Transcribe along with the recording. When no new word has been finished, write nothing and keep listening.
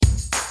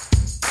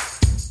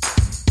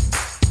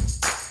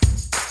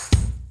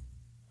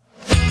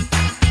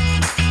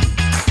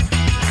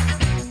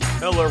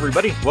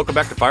everybody. Welcome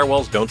back to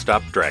Firewalls Don't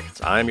Stop Dragons.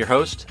 I'm your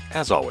host,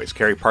 as always,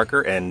 Kerry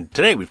Parker, and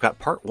today we've got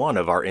part one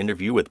of our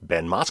interview with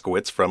Ben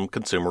Moskowitz from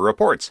Consumer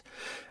Reports.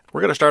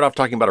 We're going to start off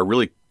talking about a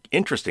really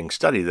interesting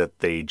study that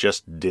they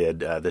just did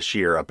this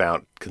year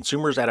about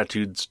consumers'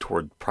 attitudes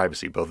toward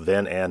privacy, both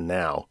then and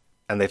now.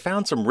 And they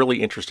found some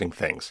really interesting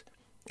things.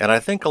 And I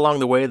think along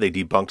the way they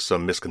debunked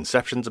some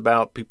misconceptions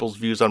about people's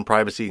views on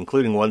privacy,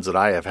 including ones that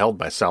I have held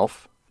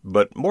myself.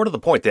 But more to the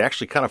point, they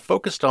actually kind of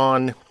focused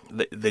on,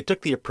 they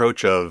took the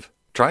approach of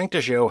trying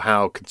to show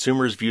how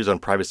consumers' views on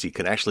privacy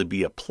can actually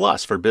be a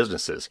plus for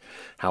businesses,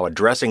 how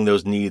addressing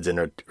those needs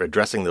and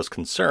addressing those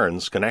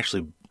concerns can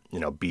actually,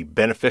 be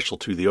beneficial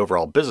to the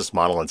overall business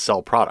model and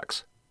sell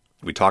products.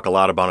 We talk a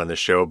lot about on this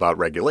show about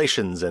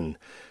regulations and,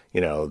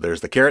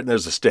 there's the carrot and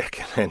there's the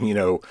stick. And,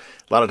 a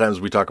lot of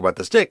times we talk about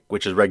the stick,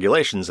 which is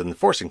regulations and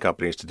forcing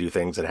companies to do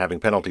things and having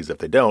penalties if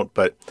they don't.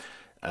 But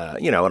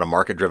in a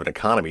market-driven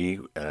economy,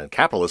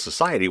 capitalist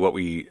society, what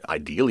we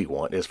ideally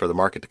want is for the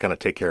market to kind of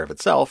take care of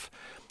itself.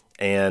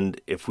 And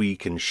if we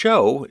can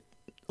show,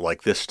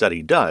 like this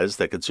study does,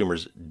 that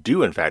consumers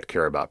do in fact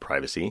care about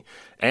privacy,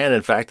 and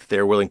in fact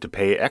they're willing to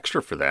pay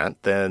extra for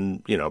that,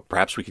 then,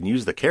 perhaps we can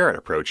use the carrot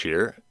approach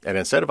here and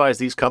incentivize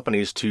these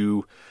companies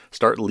to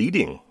start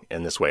leading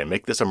in this way and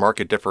make this a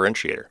market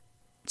differentiator.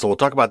 So we'll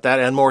talk about that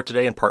and more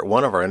today in part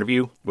one of our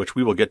interview, which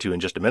we will get to in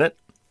just a minute.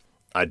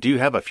 I do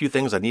have a few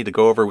things I need to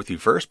go over with you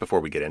first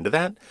before we get into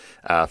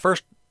that.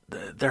 First,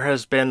 there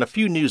has been a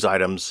few news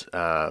items,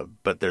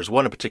 but there's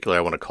one in particular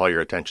I want to call your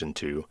attention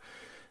to,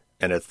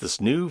 and it's this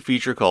new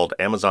feature called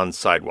Amazon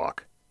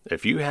Sidewalk.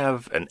 If you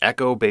have an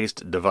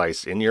Echo-based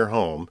device in your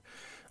home,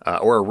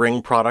 or a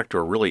Ring product,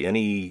 or really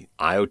any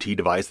IoT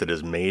device that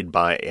is made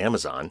by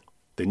Amazon,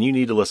 then you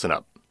need to listen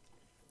up.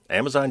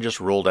 Amazon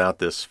just rolled out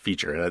this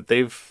feature, and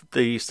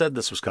they said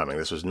this was coming.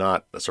 This was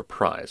not a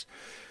surprise.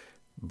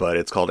 But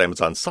it's called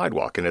Amazon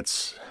Sidewalk, and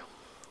it's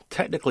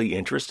technically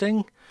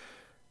interesting,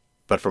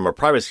 but from a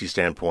privacy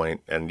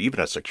standpoint and even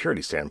a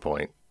security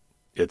standpoint,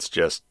 it's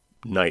just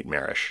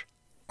nightmarish,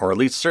 or at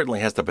least certainly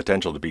has the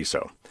potential to be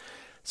so.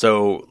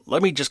 So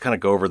let me just kind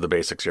of go over the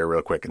basics here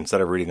real quick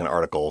instead of reading an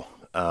article.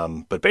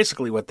 But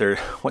basically what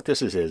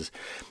this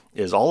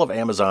is all of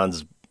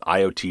Amazon's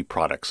IoT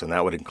products, and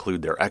that would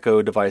include their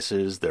Echo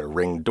devices, their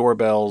Ring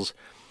doorbells,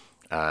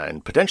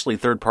 and potentially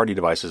third-party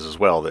devices as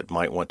well that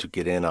might want to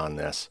get in on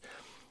this.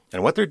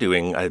 And what they're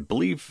doing, I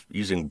believe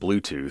using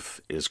Bluetooth,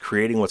 is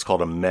creating what's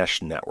called a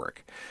mesh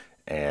network.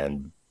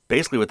 And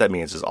basically what that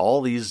means is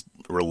all these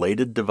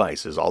related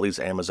devices, all these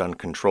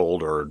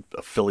Amazon-controlled or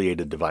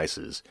affiliated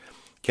devices,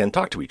 can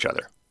talk to each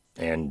other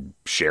and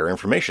share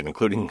information,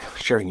 including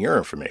sharing your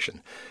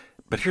information.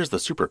 But here's the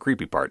super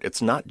creepy part. It's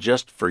not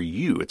just for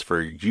you. It's for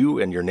you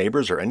and your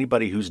neighbors or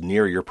anybody who's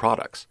near your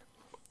products.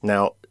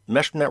 Now,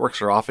 mesh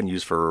networks are often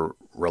used for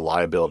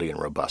reliability and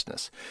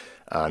robustness.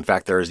 In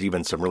fact, there's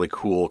even some really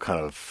cool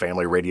kind of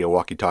family radio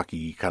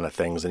walkie-talkie kind of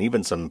things, and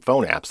even some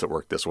phone apps that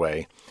work this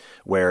way,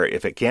 where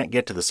if it can't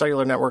get to the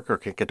cellular network or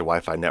can't get to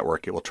Wi-Fi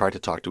network, it will try to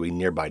talk to a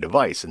nearby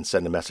device and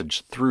send a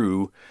message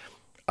through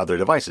other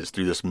devices,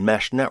 through this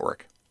mesh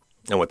network.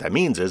 And what that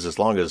means is as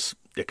long as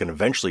it can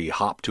eventually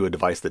hop to a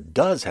device that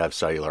does have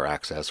cellular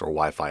access or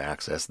Wi-Fi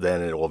access,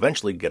 then it will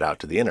eventually get out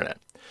to the internet.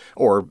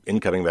 Or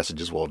incoming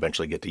messages will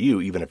eventually get to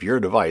you, even if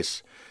your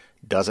device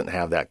doesn't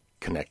have that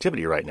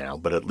connectivity right now,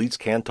 but at least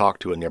can talk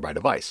to a nearby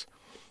device.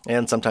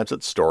 And sometimes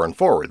it's store and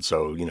forward.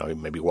 So,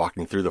 maybe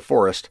walking through the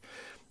forest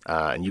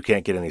and you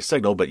can't get any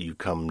signal, but you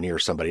come near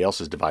somebody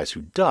else's device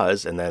who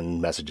does, and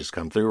then messages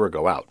come through or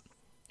go out.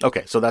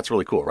 Okay, so that's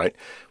really cool, right?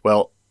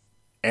 Well,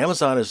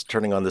 Amazon is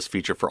turning on this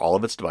feature for all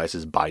of its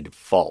devices by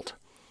default.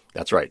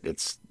 That's right.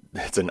 It's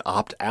an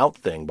opt-out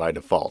thing by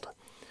default.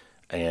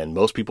 And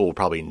most people will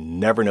probably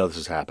never know this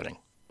is happening.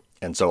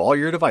 And so all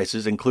your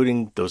devices,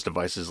 including those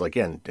devices,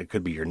 again, it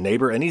could be your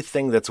neighbor,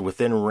 anything that's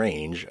within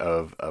range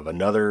of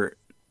another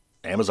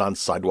Amazon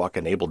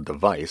Sidewalk-enabled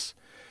device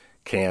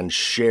can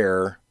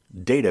share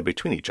data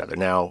between each other.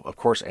 Now, of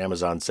course,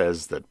 Amazon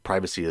says that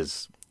privacy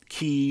is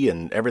key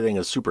and everything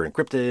is super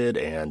encrypted,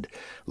 and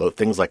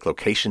things like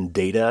location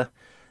data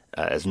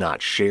is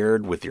not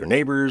shared with your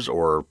neighbors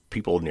or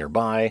people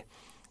nearby.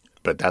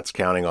 But that's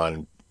counting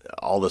on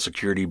all the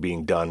security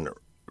being done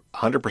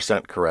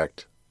 100%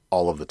 correct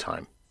all of the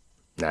time.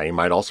 Now, you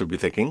might also be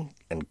thinking,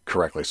 and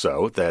correctly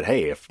so, that,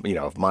 hey, if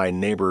my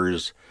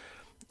neighbor's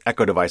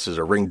Echo devices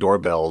or Ring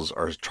doorbells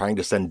are trying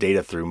to send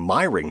data through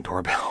my Ring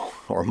doorbell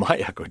or my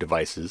Echo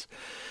devices,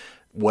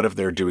 what if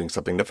they're doing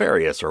something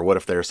nefarious, or what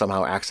if they're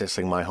somehow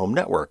accessing my home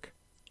network?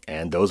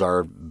 And those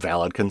are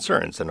valid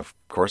concerns. And of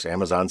course,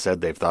 Amazon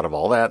said they've thought of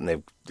all that,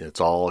 and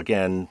it's all,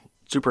 again,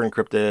 super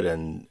encrypted,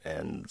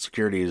 and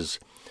security is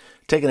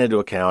taken into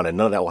account, and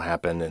none of that will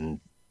happen.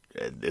 And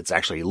it's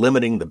actually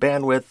limiting the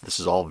bandwidth. This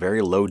is all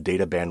very low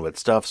data bandwidth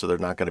stuff, so they're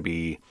not going to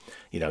be,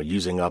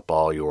 using up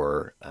all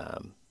your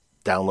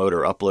download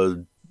or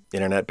upload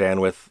internet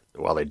bandwidth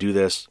while they do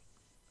this.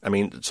 I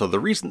mean, so the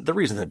reason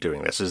they're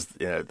doing this is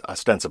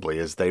ostensibly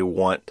is they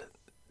want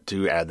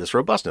to add this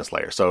robustness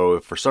layer. So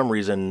if for some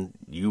reason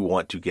you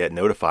want to get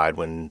notified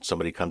when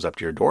somebody comes up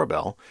to your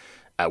doorbell,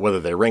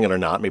 whether they ring it or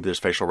not, maybe there's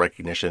facial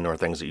recognition or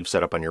things that you've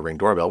set up on your Ring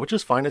doorbell, which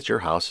is fine. It's your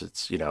house.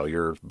 It's,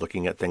 you're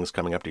looking at things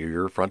coming up to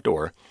your front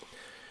door.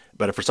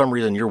 But if for some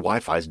reason your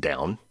Wi-Fi is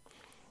down,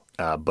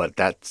 but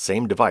that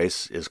same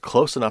device is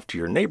close enough to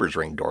your neighbor's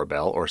Ring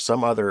doorbell or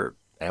some other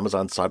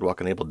Amazon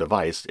Sidewalk-enabled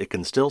device, it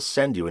can still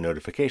send you a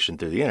notification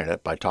through the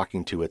internet by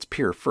talking to its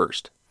peer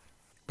first.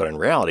 But in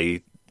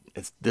reality,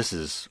 this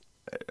is,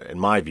 in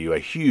my view, a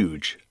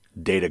huge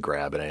data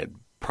grab and a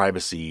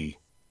privacy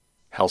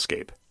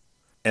hellscape.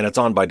 And it's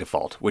on by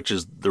default, which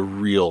is the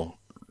real,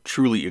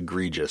 truly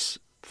egregious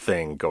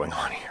thing going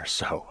on here.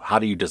 So how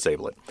do you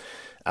disable it?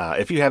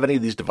 If you have any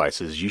of these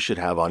devices, you should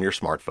have on your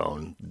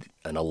smartphone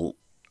I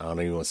don't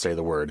even want to say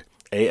the word,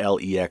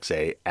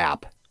 Alexa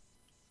app.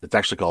 It's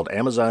actually called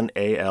Amazon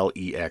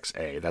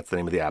Alexa. That's the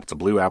name of the app. It's a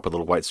blue app with a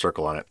little white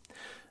circle on it.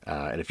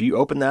 And if you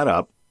open that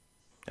up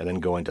and then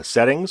go into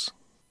settings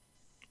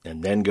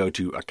and then go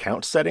to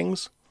account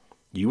settings,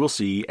 you will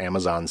see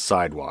Amazon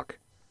Sidewalk.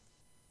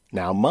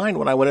 Now, mine,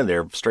 when I went in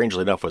there,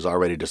 strangely enough, was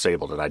already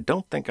disabled, and I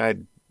don't think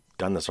I'd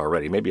done this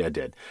already. Maybe I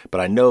did,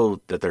 but I know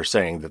that they're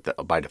saying that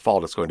by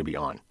default it's going to be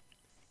on.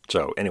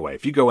 So anyway,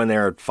 if you go in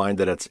there and find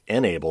that it's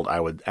enabled, I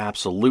would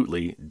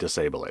absolutely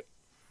disable it.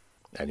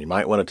 And you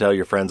might want to tell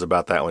your friends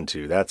about that one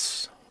too.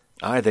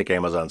 I think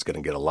Amazon's going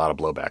to get a lot of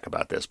blowback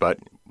about this, but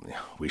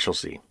we shall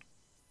see.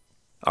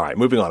 All right,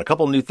 moving on. A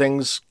couple new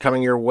things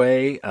coming your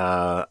way.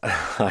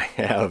 I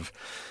have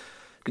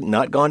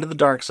not gone to the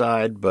dark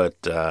side,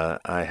 but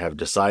I have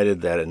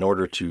decided that in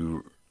order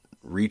to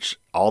reach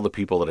all the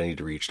people that I need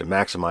to reach, to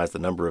maximize the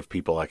number of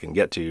people I can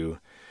get to,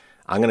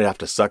 I'm going to have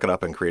to suck it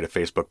up and create a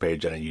Facebook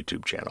page and a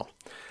YouTube channel.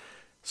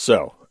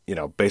 So,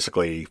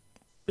 basically,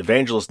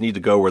 evangelists need to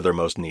go where they're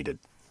most needed.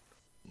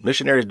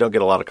 Missionaries don't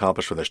get a lot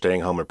accomplished when they're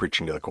staying home and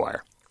preaching to the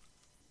choir.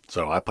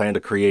 So I plan to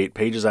create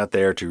pages out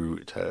there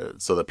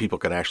so that people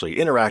can actually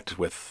interact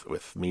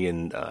with me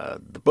and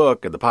the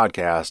book and the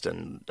podcast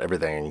and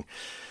everything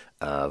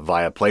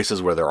via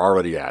places where they're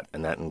already at,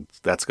 and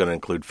that's going to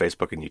include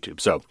Facebook and YouTube.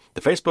 So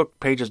the Facebook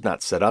page is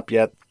not set up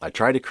yet. I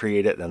tried to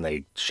create it, and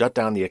they shut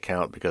down the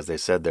account because they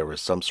said there was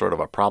some sort of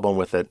a problem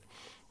with it,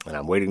 and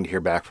I'm waiting to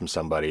hear back from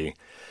somebody.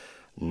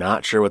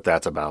 Not sure what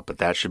that's about, but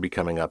that should be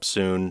coming up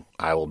soon.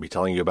 I will be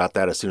telling you about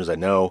that as soon as I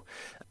know.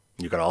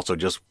 You can also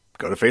just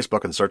go to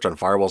Facebook and search on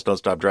Firewalls Don't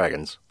Stop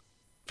Dragons.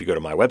 If you go to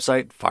my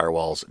website,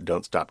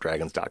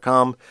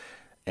 firewallsdon'tstopdragons.com,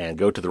 and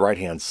go to the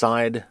right-hand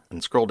side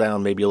and scroll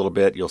down maybe a little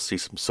bit, you'll see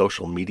some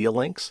social media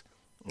links.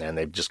 And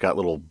they've just got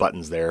little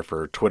buttons there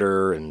for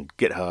Twitter and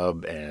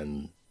GitHub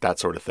and that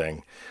sort of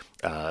thing.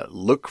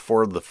 Look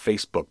for the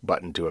Facebook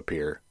button to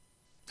appear,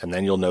 and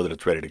then you'll know that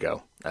it's ready to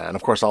go. And,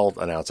 of course, I'll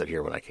announce it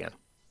here when I can.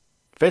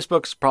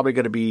 Facebook's probably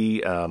going to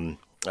be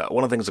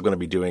one of the things I'm going to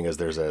be doing is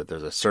there's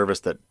a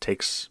service that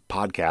takes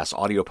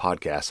audio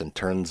podcasts, and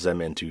turns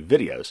them into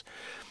videos.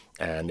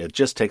 And it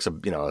just takes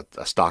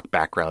a stock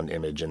background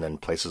image and then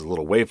places a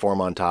little waveform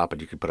on top,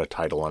 and you can put a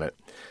title on it.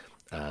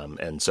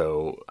 And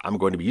so I'm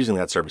going to be using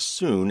that service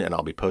soon, and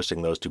I'll be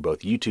posting those to both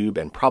YouTube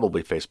and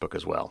probably Facebook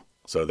as well,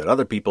 so that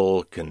other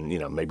people can,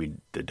 maybe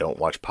that don't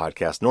watch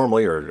podcasts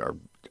normally or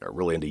are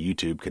really into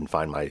YouTube can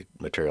find my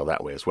material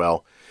that way as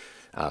well.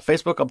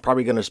 Facebook, I'm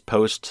probably going to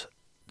post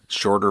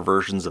shorter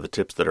versions of the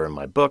tips that are in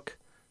my book,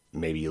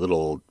 maybe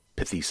little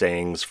pithy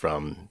sayings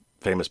from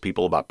famous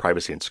people about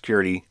privacy and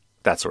security,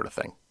 that sort of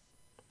thing.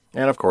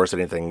 And of course,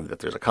 anything that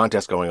there's a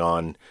contest going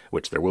on,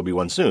 which there will be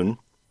one soon,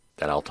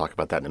 and I'll talk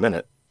about that in a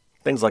minute,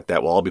 things like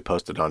that will all be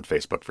posted on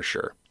Facebook for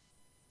sure.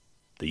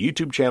 The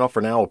YouTube channel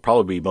for now will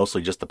probably be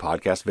mostly just the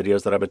podcast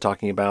videos that I've been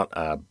talking about,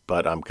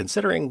 but I'm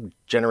considering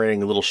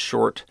generating little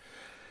short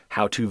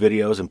how-to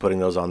videos and putting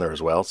those on there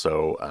as well.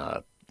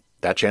 So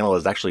that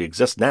channel actually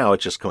exists now.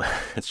 It's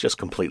just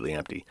completely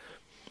empty.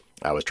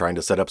 I was trying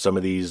to set up some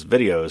of these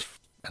videos,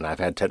 and I've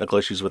had technical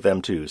issues with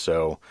them too.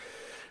 So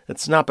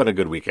it's not been a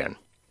good weekend.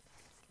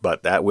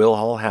 But that will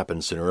all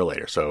happen sooner or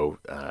later. So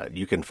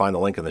you can find the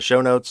link in the show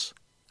notes.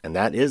 And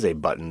that is a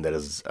button that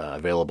is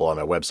available on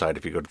my website.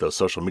 If you go to those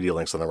social media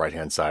links on the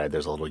right-hand side,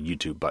 there's a little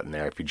YouTube button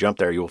there. If you jump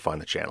there, you will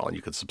find the channel, and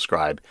you can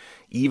subscribe,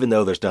 even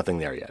though there's nothing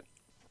there yet.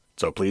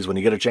 So please, when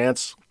you get a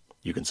chance,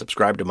 you can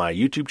subscribe to my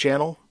YouTube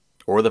channel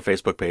or the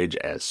Facebook page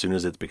as soon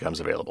as it becomes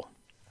available.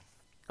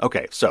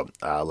 Okay, so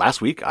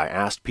last week I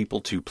asked people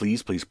to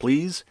please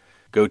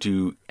go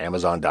to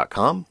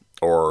Amazon.com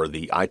or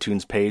the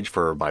iTunes page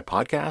for my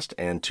podcast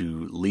and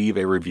to leave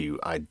a review.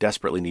 I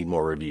desperately need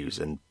more reviews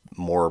and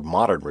more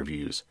modern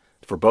reviews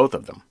for both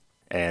of them.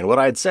 And what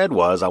I had said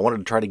was I wanted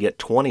to try to get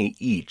 20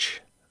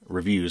 each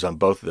reviews on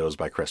both of those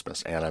by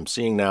Christmas. And I'm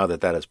seeing now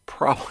that is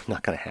probably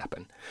not going to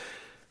happen.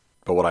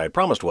 But what I had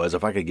promised was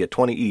if I could get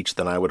 20 each,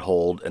 then I would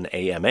hold an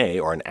AMA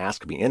or an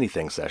Ask Me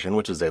Anything session,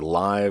 which is a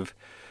live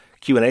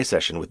Q&A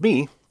session with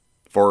me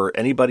for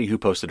anybody who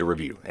posted a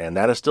review. And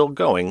that is still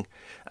going.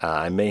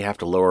 I may have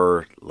to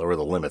lower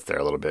the limit there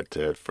a little bit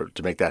to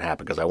make that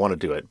happen because I want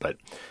to do it. But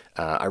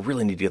I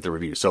really need to get the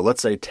reviews. So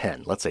let's say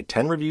 10. Let's say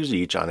 10 reviews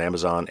each on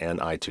Amazon and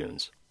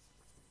iTunes.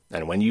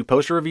 And when you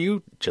post a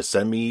review, just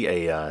send me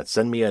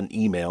an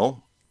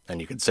email, and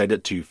you can send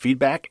it to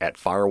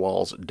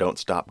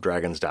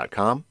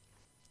feedback@firewallsdon'tstopdragons.com.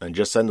 And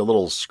just send a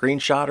little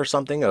screenshot or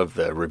something of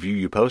the review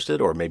you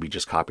posted, or maybe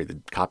just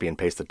copy and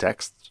paste the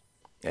text.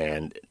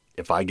 And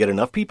if I get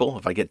enough people,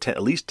 if I get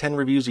at least 10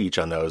 reviews each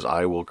on those,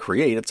 I will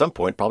create at some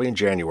point, probably in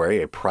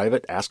January, a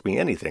private Ask Me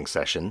Anything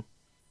session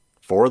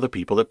for the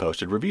people that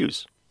posted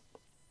reviews.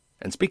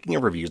 And speaking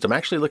of reviews, I'm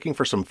actually looking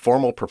for some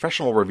formal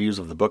professional reviews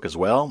of the book as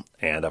well.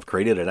 And I've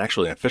created an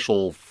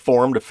official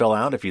form to fill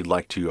out if you'd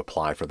like to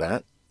apply for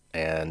that.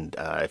 And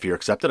if you're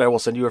accepted, I will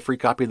send you a free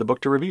copy of the book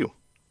to review.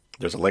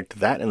 There's a link to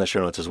that in the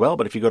show notes as well.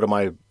 But if you go to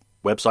my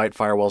website,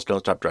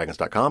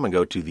 firewallsdon'tstopdragons.com, and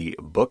go to the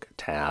book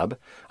tab,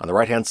 on the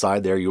right-hand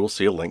side there, you will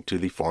see a link to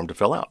the form to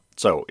fill out.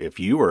 So if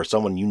you or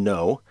someone you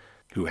know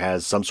who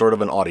has some sort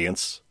of an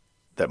audience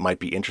that might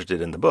be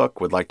interested in the book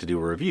would like to do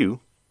a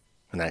review,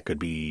 and that could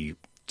be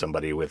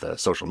somebody with a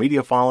social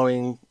media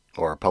following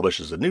or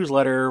publishes a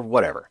newsletter,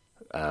 whatever.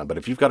 But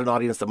if you've got an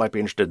audience that might be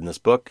interested in this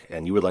book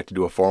and you would like to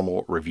do a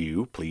formal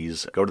review,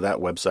 please go to that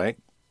website,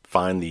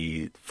 find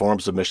the form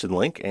submission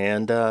link,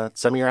 and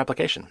send me your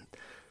application.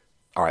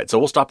 All right, so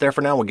we'll stop there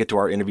for now. We'll get to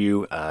our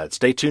interview.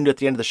 Stay tuned at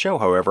the end of the show,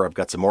 however. I've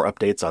got some more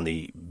updates on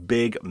the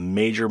big,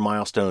 major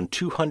milestone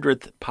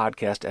 200th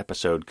podcast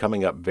episode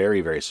coming up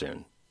very, very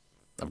soon.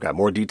 I've got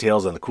more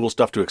details on the cool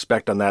stuff to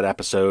expect on that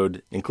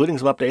episode, including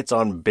some updates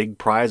on big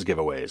prize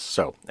giveaways.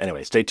 So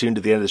anyway, stay tuned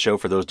to the end of the show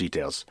for those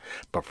details.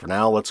 But for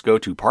now, let's go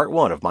to part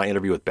one of my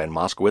interview with Ben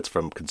Moskowitz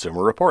from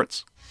Consumer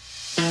Reports.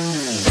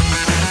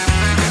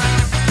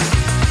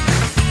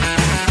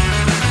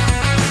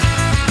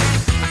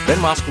 Ben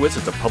Moskowitz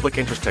is a public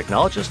interest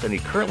technologist, and he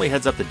currently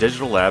heads up the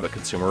digital lab at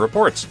Consumer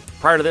Reports.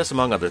 Prior to this,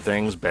 among other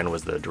things, Ben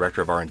was the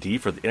director of R&D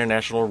for the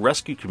International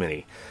Rescue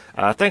Committee.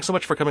 Thanks so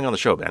much for coming on the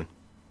show, Ben.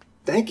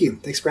 Thank you.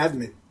 Thanks for having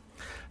me.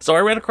 So I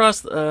ran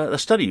across a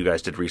study you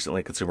guys did recently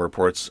at Consumer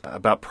Reports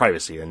about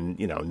privacy, and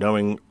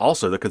knowing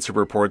also that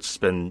Consumer Reports has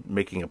been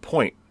making a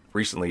point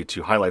recently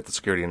to highlight the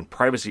security and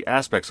privacy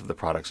aspects of the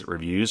products it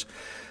reviews.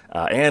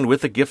 And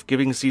with the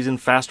gift-giving season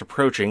fast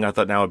approaching, I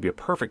thought now would be a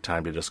perfect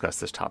time to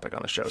discuss this topic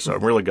on the show. So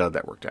I'm really glad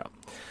that worked out.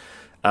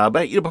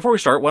 But before we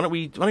start, why don't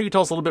you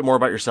tell us a little bit more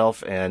about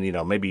yourself and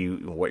maybe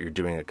what you're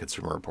doing at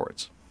Consumer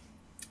Reports?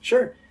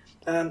 Sure.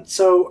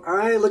 So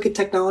I look at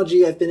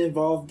technology. I've been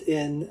involved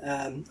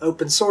in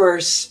open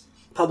source,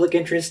 public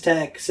interest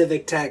tech,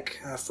 civic tech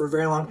for a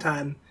very long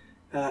time.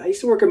 I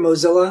used to work at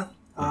Mozilla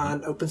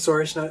on open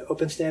source and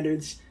open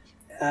standards.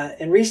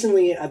 And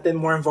recently I've been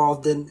more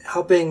involved in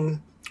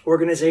helping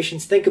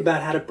organizations think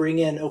about how to bring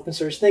in open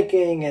source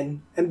thinking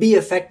and be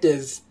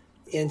effective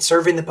in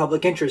serving the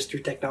public interest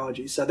through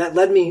technology. So that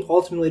led me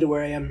ultimately to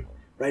where I am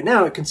right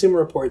now at Consumer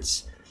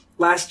Reports.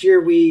 Last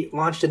year, we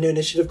launched a new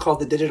initiative called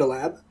the Digital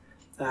Lab.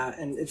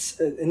 And it's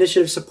an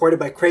initiative supported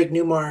by Craig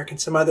Newmark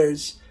and some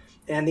others.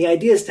 And the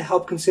idea is to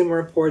help Consumer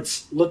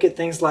Reports look at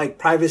things like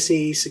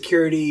privacy,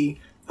 security,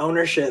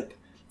 ownership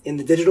in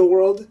the digital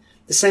world,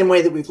 the same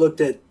way that we've looked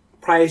at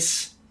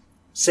price,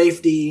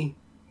 safety,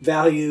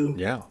 value,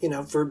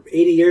 for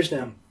 80 years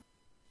now.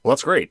 Well,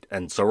 that's great.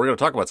 And so we're going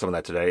to talk about some of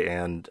that today.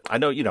 And I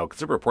know,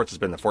 Consumer Reports has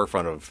been the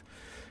forefront of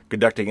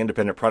conducting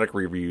independent product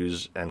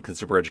reviews and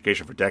consumer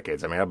education for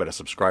decades. I mean, I've been a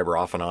subscriber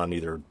off and on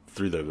either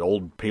through the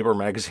old paper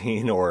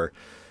magazine or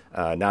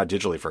now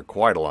digitally for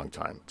quite a long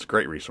time. It's a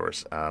great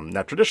resource.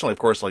 Now, traditionally, of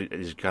course, like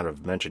as you kind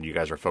of mentioned, you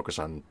guys are focused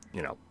on,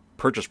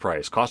 purchase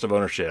price, cost of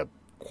ownership,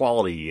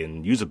 quality,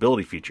 and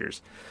usability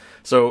features.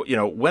 So,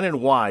 when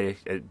and why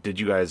did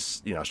you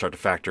guys, start to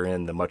factor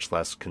in the much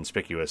less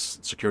conspicuous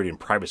security and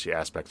privacy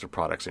aspects of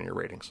products in your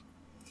ratings?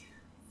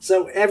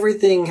 So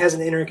everything has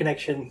an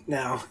interconnection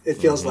now, it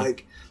feels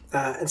like.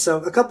 And so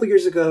a couple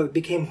years ago, it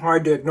became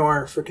hard to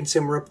ignore for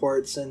Consumer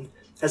Reports. And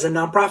as a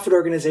nonprofit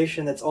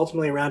organization that's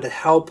ultimately around to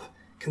help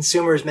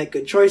consumers make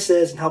good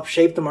choices and help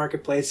shape the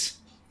marketplace,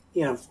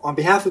 on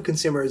behalf of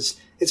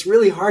consumers, it's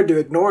really hard to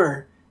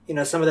ignore,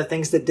 some of the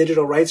things that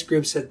digital rights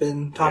groups have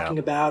been talking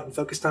about and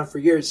focused on for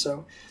years.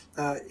 So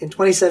in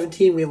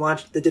 2017, we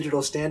launched the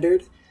Digital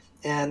Standard.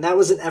 And that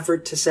was an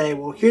effort to say,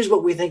 well, here's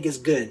what we think is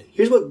good.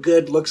 Here's what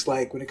good looks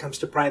like when it comes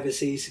to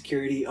privacy,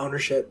 security,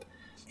 ownership.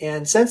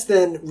 And since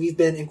then, we've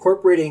been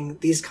incorporating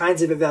these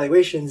kinds of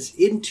evaluations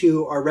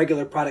into our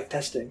regular product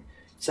testing.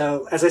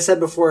 So as I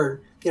said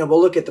before,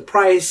 we'll look at the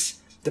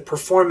price, the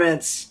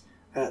performance,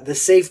 the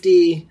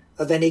safety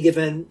of any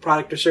given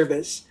product or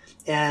service.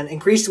 And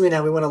increasingly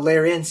now we want to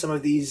layer in some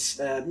of these,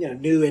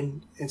 new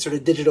and sort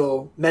of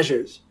digital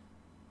measures.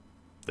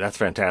 That's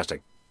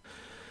fantastic.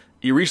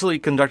 You recently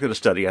conducted a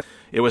study.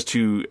 It was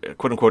to,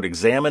 quote unquote,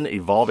 examine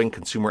evolving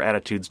consumer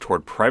attitudes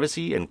toward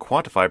privacy and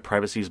quantify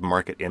privacy's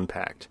market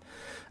impact.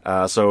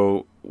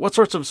 So what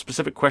sorts of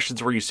specific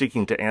questions were you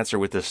seeking to answer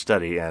with this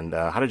study, and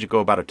how did you go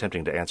about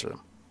attempting to answer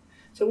them?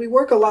 So we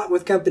work a lot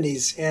with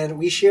companies, and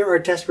we share our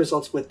test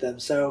results with them.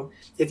 So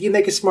if you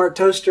make a smart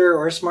toaster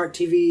or a smart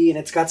TV and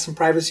it's got some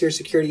privacy or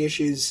security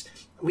issues,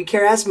 we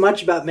care as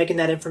much about making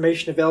that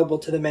information available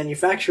to the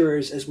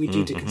manufacturers as we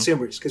do to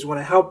consumers, because we want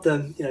to help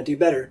them do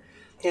better.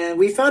 And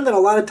we found that a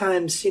lot of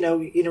times,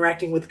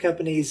 interacting with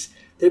companies,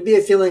 there'd be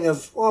a feeling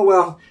of, oh,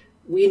 well,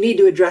 we need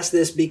to address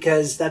this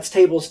because that's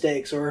table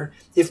stakes. Or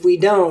if we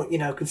don't,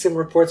 Consumer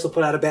Reports will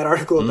put out a bad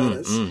article about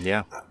us.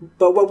 Yeah.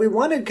 But what we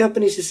wanted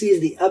companies to see is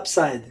the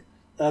upside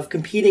of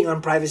competing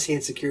on privacy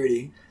and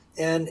security.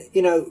 And,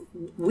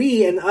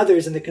 we and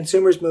others in the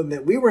consumers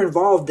movement, we were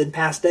involved in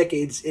past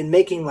decades in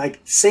making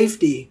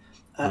safety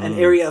an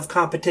area of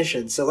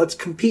competition. So let's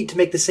compete to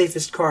make the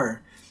safest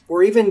car.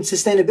 Or even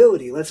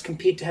sustainability. Let's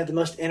compete to have the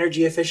most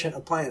energy efficient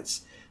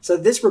appliance. So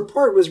this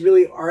report was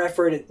really our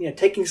effort at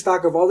taking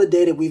stock of all the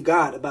data we've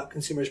got about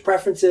consumers'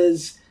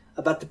 preferences,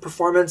 about the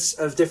performance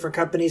of different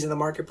companies in the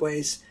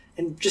marketplace,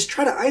 and just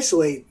try to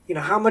isolate,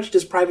 how much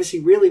does privacy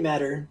really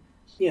matter,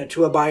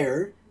 to a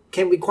buyer?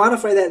 Can we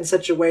quantify that in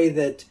such a way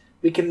that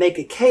we can make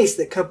a case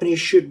that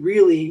companies should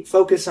really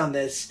focus on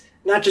this,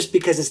 not just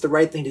because it's the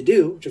right thing to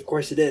do, which of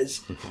course it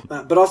is,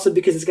 but also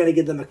because it's going to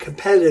give them a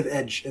competitive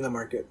edge in the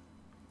market.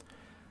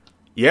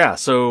 Yeah,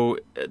 so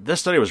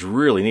this study was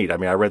really neat. I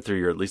mean, I read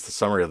through at least the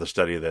summary of the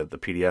study, the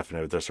PDF,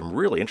 and there's some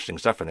really interesting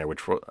stuff in there,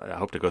 which I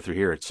hope to go through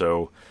here.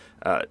 So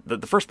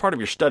the first part of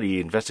your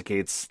study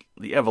investigates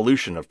the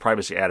evolution of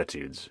privacy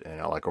attitudes,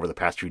 over the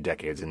past few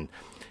decades. And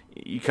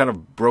you kind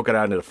of broke it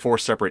out into 4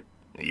 separate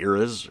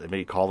eras,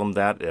 maybe call them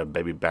that,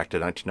 maybe back to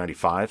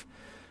 1995.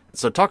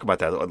 So talk about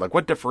that.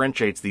 What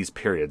differentiates these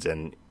periods?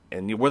 And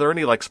were there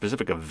any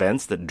specific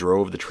events that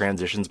drove the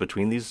transitions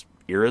between these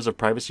eras of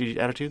privacy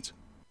attitudes?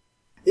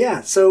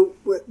 Yeah, so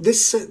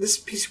this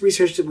piece of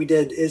research that we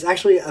did is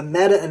actually a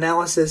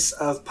meta-analysis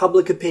of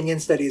public opinion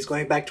studies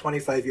going back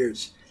 25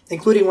 years,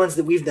 including ones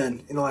that we've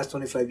done in the last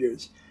 25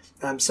 years.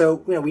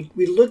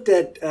 We looked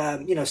at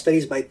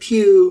studies by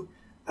Pew,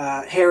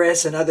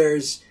 Harris, and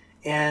others,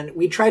 and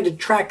we tried to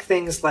track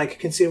things like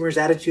consumers'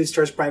 attitudes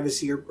towards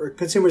privacy or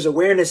consumers'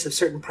 awareness of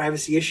certain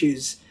privacy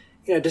issues,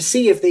 to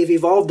see if they've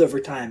evolved over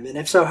time, and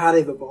if so, how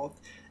they've evolved.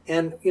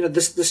 And,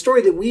 the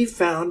story that we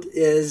found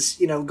is,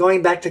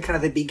 going back to kind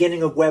of the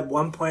beginning of Web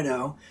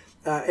 1.0,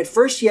 at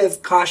first you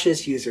have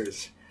cautious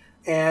users.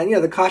 And,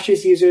 the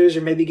cautious users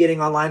are maybe getting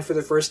online for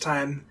the first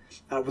time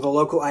with a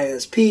local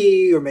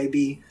ISP or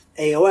maybe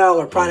AOL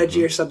or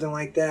Prodigy or something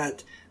like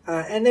that.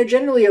 And they're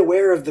generally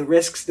aware of the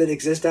risks that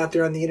exist out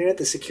there on the internet,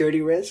 the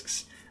security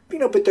risks,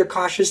 but they're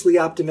cautiously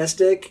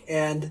optimistic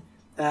and,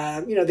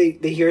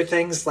 they hear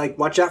things like,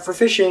 watch out for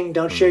phishing,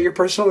 don't share your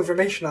personal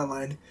information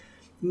online.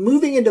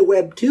 Moving into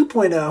Web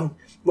 2.0,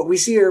 what we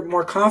see are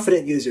more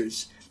confident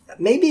users,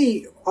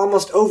 maybe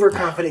almost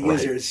overconfident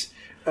users,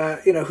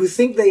 who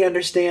think they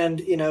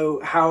understand,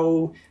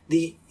 how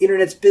the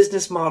internet's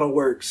business model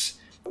works,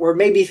 or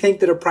maybe think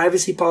that a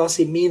privacy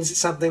policy means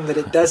something that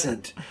it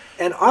doesn't,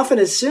 and often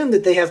assume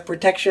that they have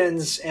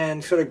protections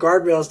and sort of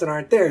guardrails that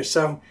aren't there.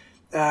 So,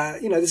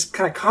 this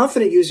kind of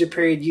confident user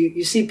period,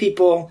 you see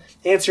people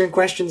answering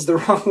questions the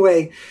wrong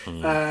way.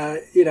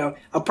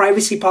 A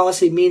privacy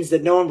policy means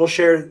that no one will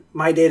share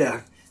my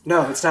data.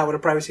 No, it's not what a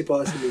privacy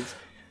policy means.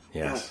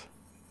 Yes.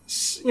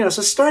 So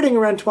starting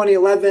around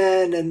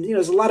 2011, and,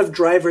 there's a lot of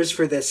drivers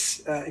for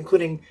this,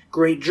 including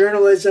great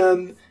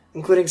journalism,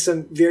 including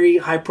some very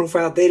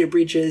high-profile data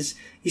breaches.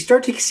 You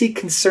start to see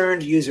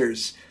concerned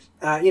users,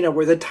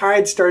 where the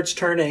tide starts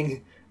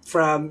turning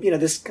from,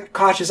 this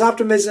cautious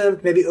optimism,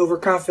 maybe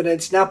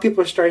overconfidence. Now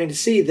people are starting to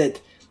see that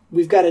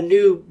we've got a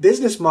new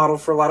business model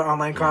for a lot of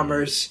online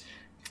commerce.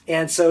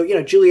 And so,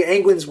 Julia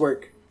Angwin's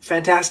work,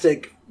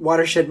 fantastic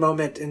watershed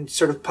moment in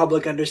sort of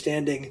public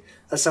understanding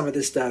of some of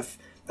this stuff.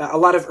 A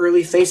lot of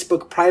early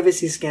Facebook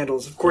privacy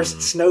scandals, of course,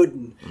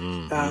 Snowden.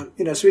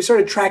 So we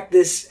sort of track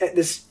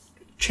this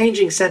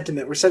changing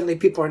sentiment where suddenly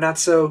people are not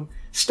so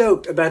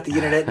stoked about the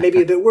internet,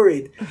 maybe a bit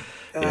worried.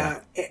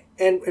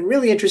 And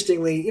really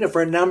interestingly,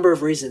 for a number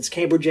of reasons,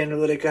 Cambridge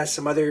Analytica,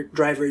 some other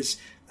drivers,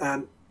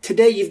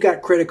 today you've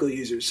got critical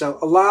users. So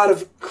a lot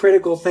of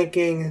critical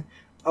thinking,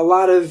 a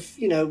lot of,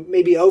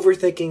 maybe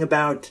overthinking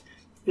about,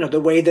 the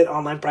way that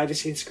online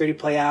privacy and security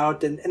play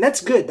out. And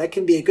that's good. That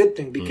can be a good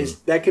thing because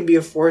that can be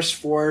a force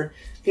for,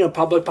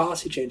 public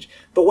policy change.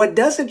 But what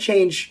doesn't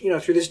change,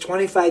 through this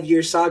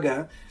 25-year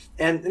saga,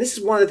 and this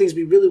is one of the things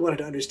we really wanted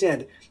to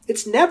understand,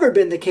 it's never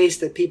been the case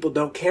that people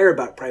don't care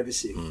about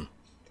privacy.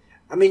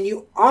 I mean,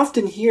 you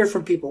often hear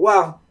from people,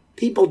 well,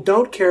 people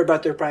don't care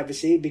about their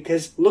privacy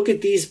because look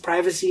at these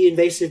privacy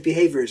invasive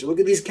behaviors, or look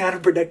at these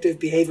counterproductive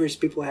behaviors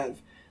people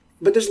have.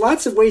 But there's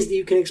lots of ways that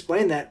you can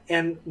explain that.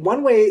 And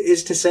one way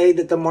is to say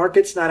that the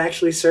market's not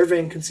actually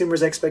serving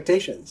consumers'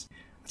 expectations.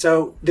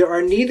 So there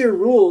are neither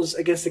rules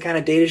against the kind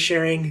of data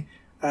sharing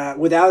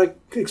without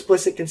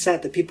explicit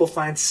consent that people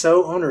find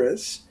so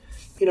onerous,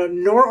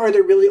 nor are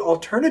there really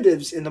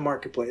alternatives in the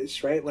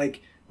marketplace, right?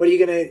 Like, are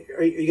you going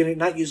to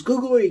not use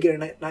Google? Are you going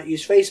to not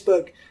use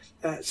Facebook?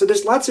 So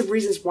there's lots of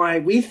reasons why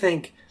we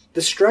think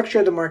the structure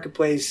of the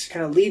marketplace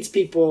kind of leads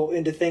people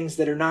into things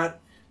that are not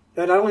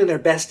only in their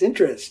best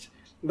interest,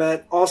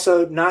 but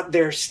also not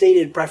their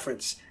stated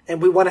preference.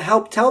 And we want to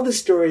help tell the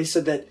story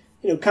so that,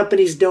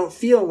 companies don't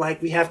feel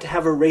like we have to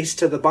have a race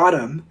to the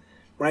bottom,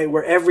 right?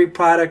 Where every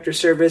product or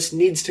service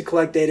needs to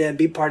collect data and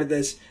be part of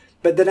this.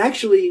 but that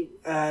actually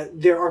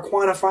there are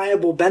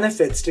quantifiable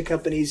benefits to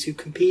companies who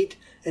compete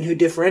and who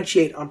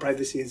differentiate on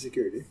privacy and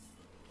security.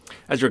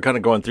 As you're kind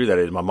of going through that,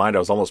 in my mind, I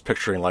was almost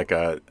picturing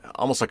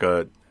almost like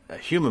a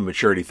human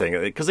maturity thing,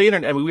 because the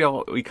internet. I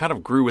mean, we kind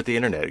of grew with the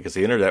internet, because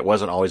the internet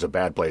wasn't always a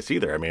bad place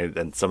either. I mean,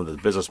 and some of the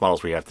business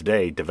models we have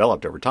today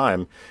developed over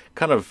time,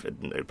 kind of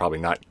probably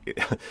not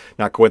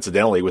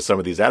coincidentally with some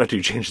of these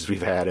attitude changes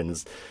we've had,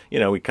 and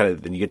we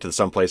then you get to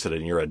some place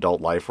in your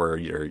adult life where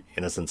your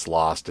innocence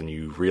lost, and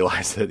you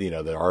realize that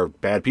there are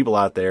bad people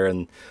out there,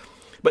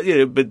 but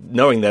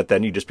knowing that,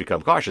 then you just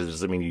become cautious. It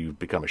doesn't mean you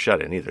become a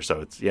shut-in either.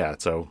 So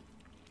so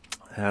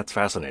that's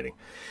fascinating.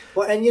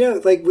 Well, and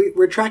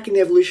we're tracking the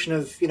evolution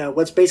of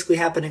what's basically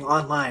happening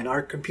online,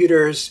 our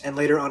computers, and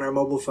later on our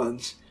mobile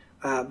phones.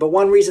 But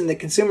one reason that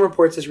Consumer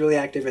Reports is really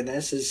active in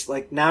this is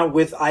now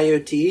with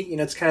IoT,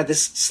 it's kind of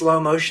this slow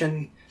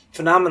motion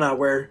phenomena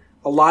where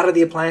a lot of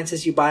the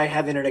appliances you buy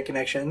have internet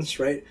connections,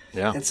 right?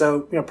 Yeah. And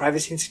so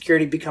privacy and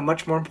security become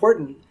much more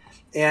important.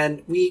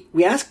 And we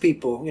ask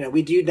people,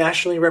 we do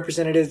nationally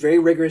representative, very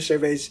rigorous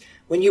surveys.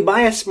 When you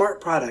buy a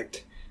smart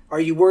product, are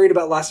you worried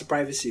about loss of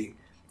privacy?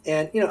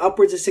 And,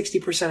 upwards of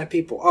 60% of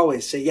people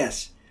always say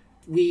yes.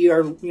 We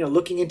are,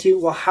 looking into,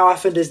 well, how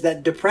often does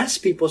that depress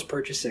people's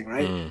purchasing,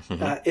 right?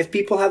 Mm-hmm. If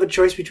people have a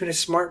choice between a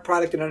smart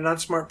product and a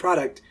non-smart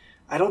product,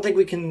 I don't think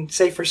we can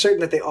say for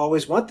certain that they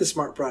always want the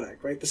smart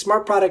product, right? The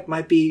smart product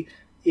might be,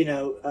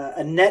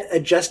 a net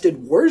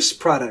adjusted worse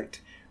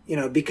product,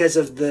 because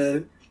of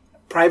the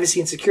privacy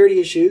and security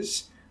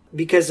issues,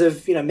 because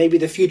of, maybe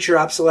the future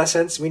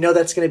obsolescence. We know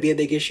that's going to be a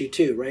big issue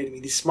too, right? I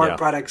mean, these smart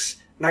products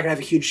are not going to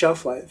have a huge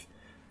shelf life.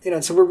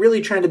 So we're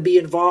really trying to be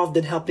involved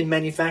in helping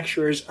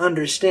manufacturers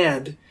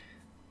understand,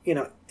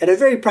 at a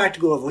very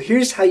practical level,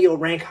 here's how you'll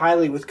rank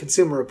highly with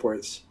Consumer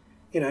Reports.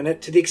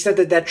 And to the extent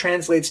that that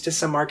translates to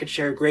some market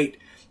share, great.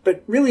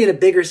 But really in a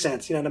bigger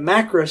sense, in a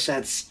macro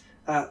sense,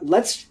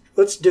 let's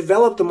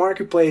develop the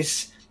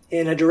marketplace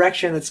in a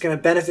direction that's going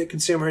to benefit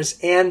consumers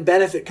and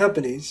benefit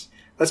companies.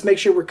 Let's make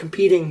sure we're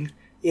competing,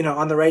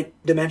 on the right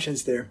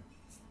dimensions there.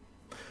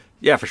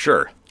 Yeah, for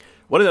sure.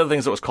 One of the other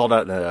things that was called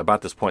out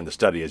about this point in the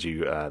study is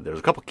there's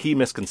a couple key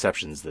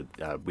misconceptions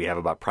that we have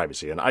about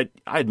privacy. And I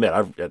admit,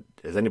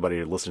 as anybody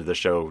who listens to this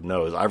show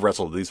knows, I've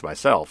wrestled with these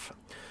myself.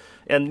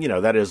 And,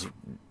 that is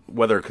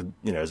whether,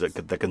 is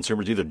it that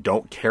consumers either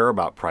don't care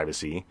about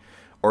privacy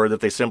or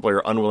that they simply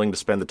are unwilling to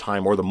spend the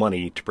time or the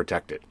money to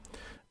protect it.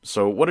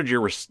 So what did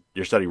your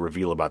study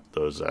reveal about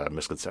those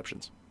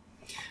misconceptions?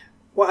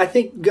 Well, I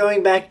think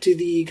going back to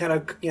the kind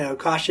of,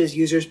 cautious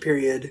users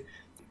period,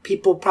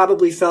 people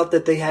probably felt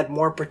that they had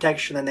more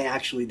protection than they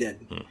actually did,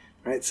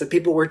 right? So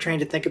people were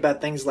trained to think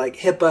about things like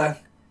HIPAA,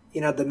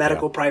 the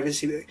medical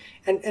privacy,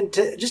 and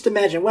to just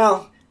imagine,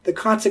 well, the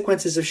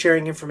consequences of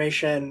sharing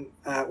information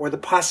or the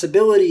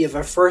possibility of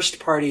a first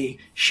party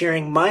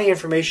sharing my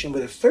information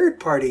with a third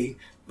party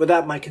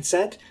without my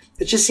consent,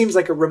 it just seems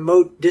like a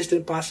remote,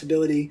 distant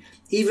possibility,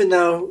 even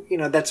though,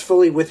 that's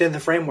fully within the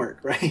framework,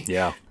 right?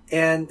 Yeah.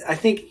 And I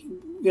think,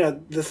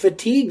 the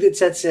fatigue that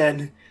sets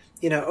in,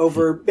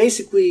 over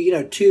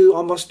basically, 2,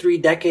 almost 3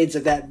 decades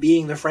of that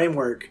being the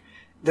framework,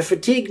 the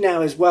fatigue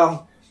now is,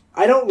 well,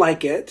 I don't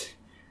like it,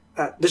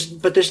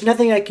 but there's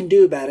nothing I can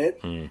do about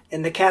it,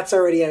 and the cat's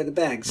already out of the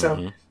bag.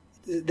 So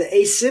the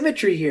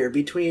asymmetry here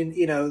between,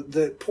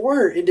 the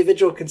poor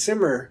individual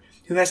consumer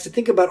who has to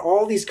think about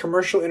all these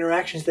commercial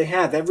interactions they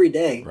have every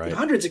day, right,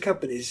 hundreds of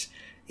companies,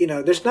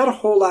 there's not a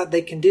whole lot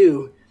they can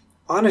do,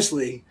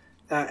 honestly.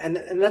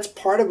 And that's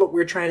part of what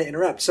we're trying to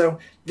interrupt. So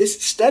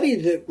this study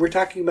that we're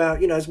talking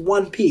about, is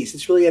one piece.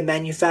 It's really a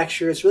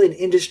manufacturer. It's really an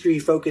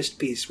industry-focused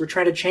piece. We're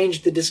trying to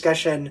change the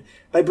discussion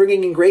by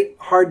bringing in great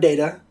hard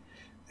data,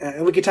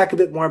 and we could talk a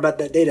bit more about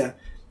that data.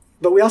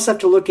 But we also have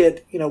to look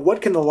at,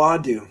 what can the law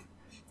do?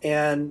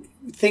 And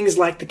things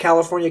like the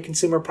California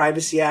Consumer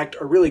Privacy Act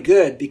are really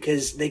good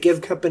because they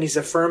give companies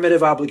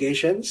affirmative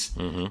obligations,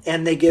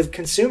 and they give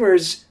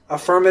consumers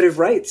affirmative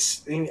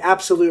rights,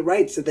 absolute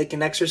rights that they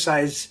can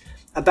exercise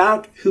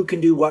about who can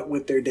do what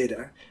with their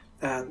data.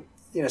 So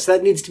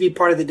that needs to be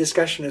part of the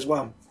discussion as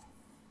well.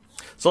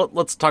 So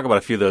let's talk about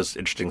a few of those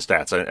interesting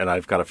stats, and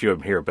I've got a few of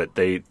them here. But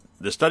the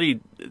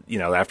study,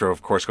 after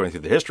of course going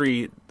through the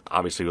history,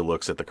 obviously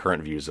looks at the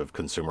current views of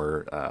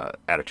consumer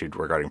attitude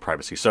regarding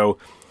privacy. So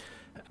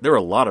there were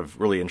a lot of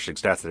really interesting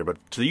stats there. But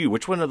to you,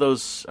 which one of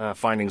those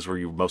findings were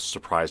you most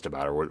surprised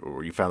about,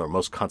 or you found the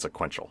most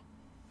consequential?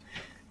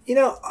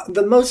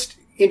 The most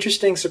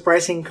interesting,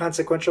 surprising,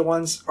 consequential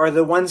ones are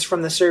the ones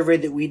from the survey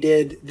that we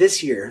did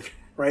this year,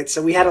 right?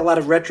 So we had a lot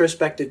of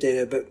retrospective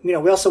data, but, we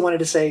also wanted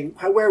to say,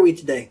 where are we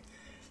today?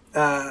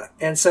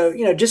 And so,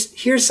 just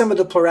here's some of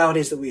the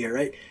pluralities that we hear,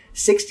 right?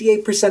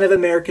 68% of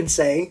Americans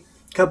say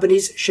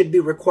companies should be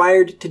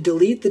required to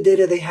delete the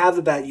data they have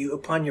about you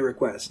upon your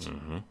request,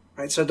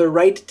 right? So the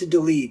right to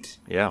delete,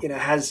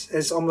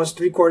 has almost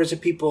 3/4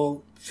 of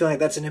people feeling like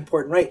that's an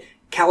important right.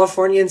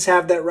 Californians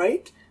have that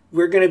right.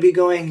 We're going to be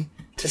going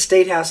to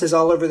state houses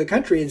all over the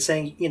country and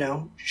saying,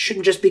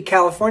 shouldn't just be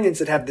Californians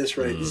that have this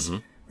right. This is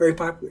very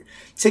popular.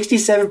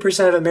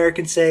 67% of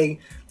Americans say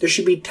there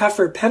should be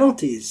tougher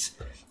penalties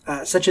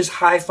such as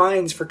high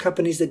fines for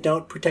companies that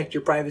don't protect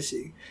your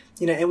privacy.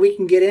 And we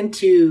can get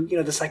into,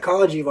 the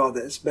psychology of all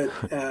this, but,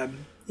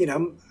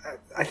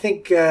 I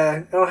think, I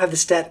don't have the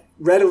stat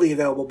readily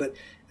available, but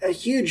a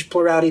huge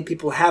plurality of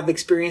people have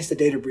experienced a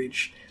data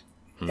breach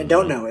and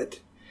don't know it.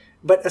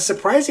 But a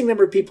surprising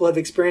number of people have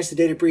experienced a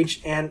data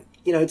breach and,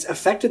 it's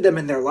affected them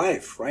in their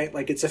life, right?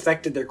 Like it's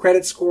affected their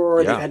credit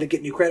score. They've had to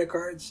get new credit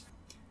cards.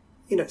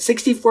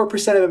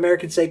 64% of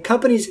Americans say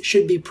companies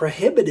should be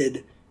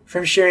prohibited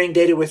from sharing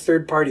data with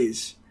third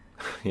parties.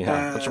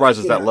 Yeah, I'm surprised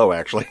it's that low,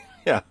 actually.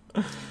 Yeah.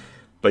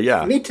 But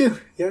yeah. Me too,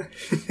 yeah.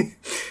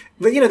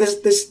 But,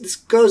 this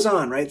goes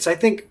on, right? So I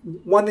think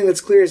one thing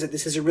that's clear is that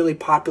this is a really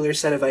popular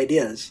set of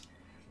ideas.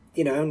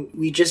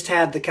 We just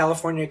had the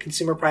California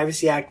Consumer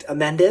Privacy Act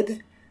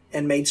amended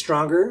and made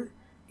stronger,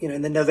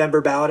 in the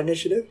November ballot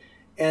initiative.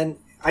 And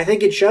I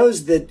think it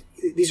shows that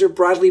these are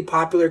broadly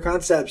popular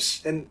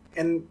concepts and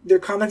they're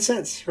common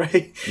sense,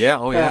 right? Yeah,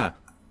 oh yeah.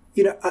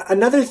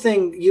 Another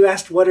thing you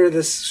asked, what are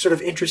the sort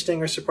of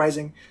interesting or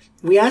surprising?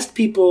 We asked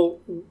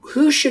people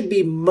who should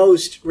be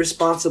most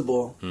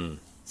responsible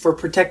for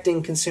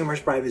protecting consumers'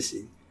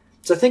 privacy.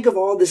 So think of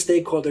all the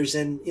stakeholders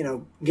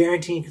in,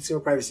 guaranteeing consumer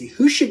privacy.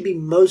 Who should be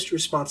most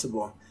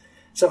responsible?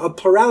 So a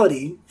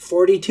plurality,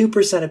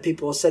 42% of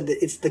people said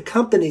that it's the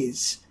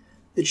companies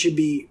that should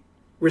be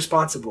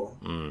responsible.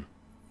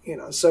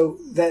 So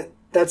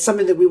that's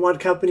something that we want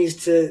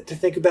companies to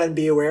think about and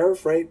be aware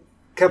of, right?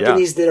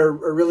 Companies that are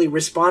really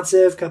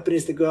responsive,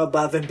 companies that go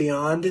above and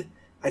beyond,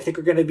 I think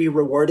are going to be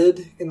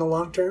rewarded in the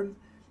long term.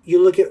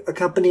 You look at a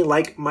company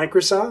like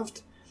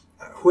Microsoft,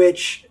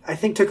 which I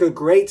think took a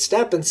great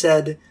step and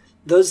said,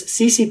 those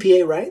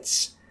CCPA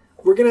rights,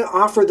 we're going to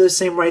offer those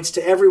same rights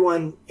to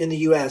everyone in the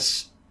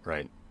U.S.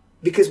 Right.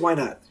 Because why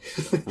not?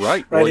 Right.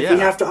 Right. Well, if we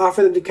have to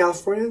offer them to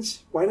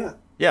Californians, why not?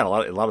 Yeah, in a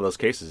lot of those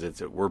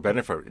cases, we're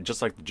benefiting,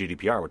 just like the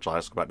GDPR, which I'll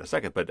ask about in a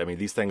second. But I mean,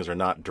 these things are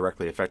not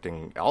directly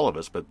affecting all of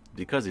us, but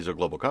because these are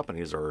global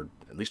companies or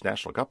at least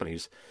national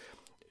companies,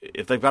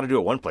 if they've got to do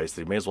it one place,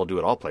 they may as well do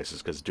it all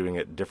places because doing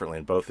it differently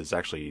in both is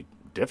actually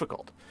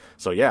difficult.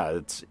 So yeah,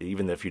 it's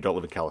even if you don't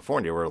live in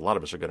California, where a lot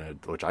of us are going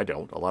to, which I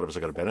don't, a lot of us are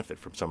going to benefit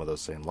from some of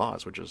those same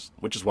laws, which is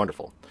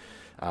wonderful.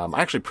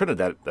 I actually printed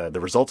the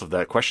results of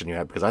that question you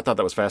had because I thought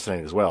that was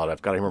fascinating as well, and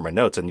I've got it here in my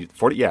notes. And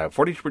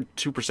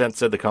 42%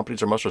 said the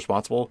companies are most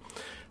responsible,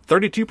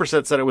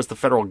 32% said it was the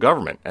federal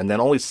government, and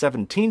then only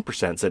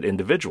 17% said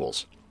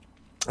individuals.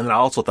 And then I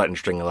also thought,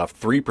 interesting enough,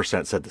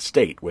 3% said the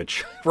state,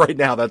 which right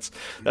now that's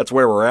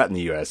where we're at in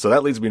the U.S. So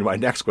that leads me to my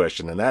next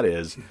question, and that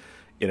is,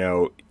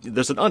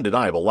 there's an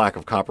undeniable lack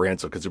of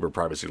comprehensive consumer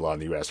privacy law in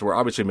the U.S. We're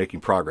obviously making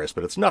progress,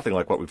 but it's nothing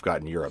like what we've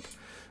got in Europe.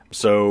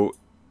 So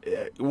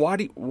why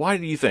do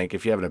you think,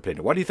 if you have an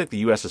opinion, why do you think the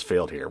U.S. has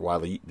failed here, while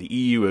the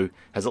EU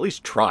has at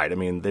least tried? I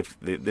mean,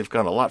 they've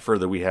gone a lot further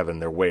than we have,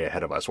 and they're way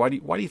ahead of us. Why do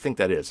you think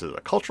that is? Is it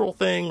a cultural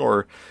thing,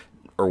 or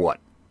what?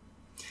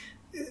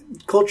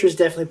 Culture is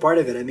definitely part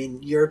of it. I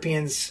mean,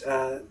 Europeans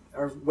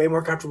are way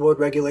more comfortable with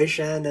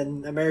regulation,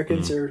 and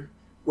Americans are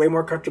way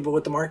more comfortable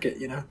with the market.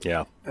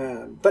 Yeah.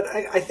 But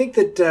I think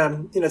that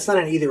it's not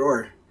an either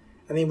or.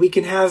 I mean, we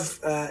can have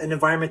an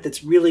environment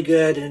that's really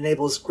good and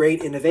enables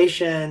great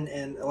innovation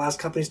and allows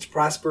companies to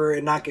prosper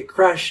and not get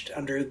crushed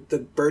under the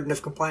burden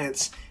of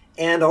compliance,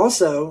 and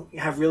also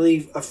have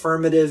really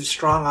affirmative,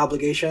 strong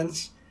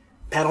obligations,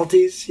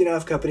 penalties,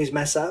 if companies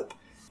mess up,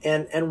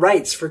 and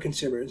rights for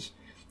consumers.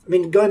 I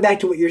mean, going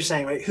back to what you're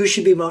saying, right? Who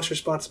should be most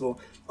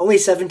responsible? Only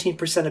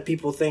 17% of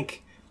people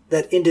think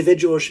that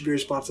individuals should be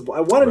responsible.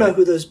 I want to know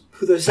who those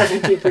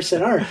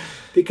 17% are,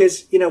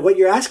 because what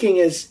you're asking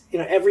is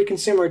every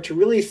consumer to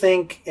really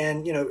think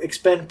and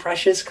expend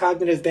precious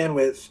cognitive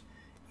bandwidth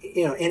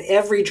in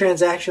every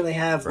transaction they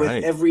have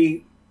with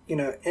every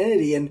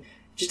entity, and it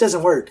just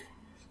doesn't work.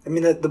 I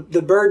mean,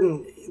 the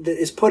burden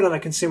that is put on a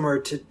consumer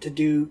to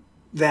do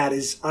that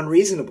is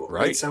unreasonable.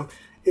 Right. So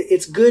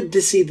it's good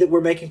to see that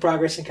we're making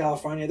progress in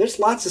California. There's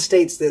lots of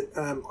states that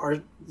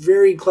are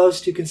very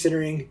close to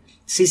considering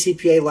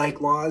CCPA-like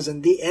laws,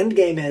 and the end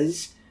game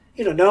is,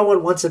 no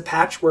one wants a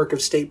patchwork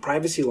of state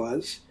privacy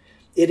laws.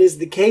 It is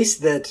the case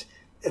that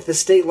at the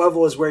state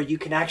level is where you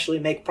can actually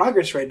make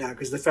progress right now,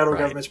 because the federal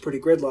government's pretty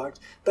gridlocked.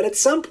 But at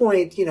some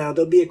point,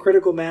 there'll be a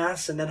critical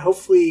mass, and then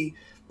hopefully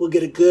we'll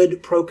get a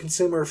good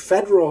pro-consumer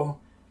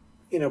federal,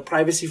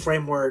 privacy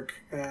framework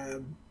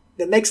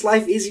that makes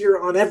life easier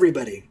on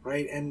everybody,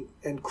 right?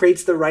 And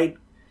creates the right,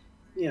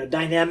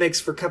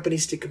 dynamics for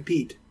companies to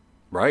compete.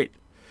 Right.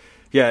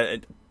 Yeah.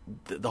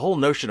 The whole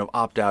notion of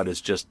opt-out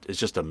is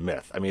just a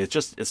myth. I mean,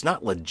 it's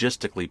not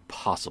logistically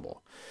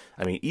possible.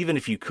 I mean, even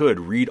if you could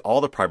read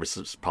all the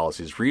privacy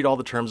policies, read all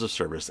the terms of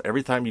service,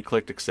 every time you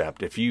clicked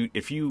accept, if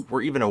you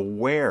were even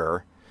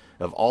aware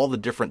of all the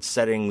different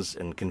settings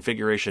and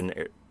configuration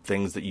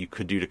things that you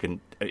could do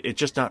it's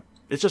just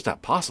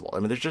not possible. I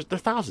mean, there are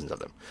thousands of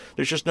them.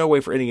 There's just no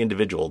way for any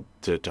individual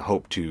to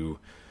hope to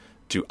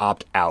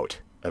opt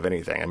out of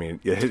anything. I mean,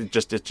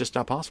 it's just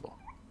not possible.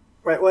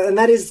 Right. Well, and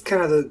that is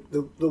kind of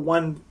the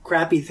one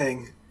crappy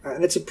thing,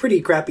 and it's a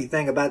pretty crappy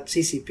thing about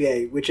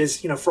CCPA, which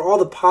is, for all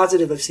the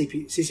positive of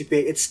CCPA,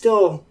 it's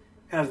still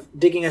kind of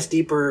digging us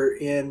deeper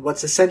in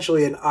what's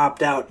essentially an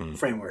opt-out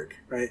framework,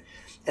 right?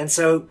 And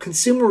so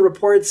Consumer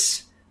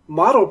Reports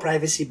Model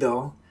Privacy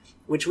Bill,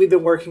 which we've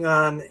been working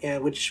on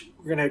and which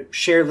we're going to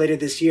share later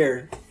this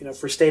year,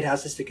 for state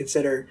houses to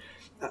consider,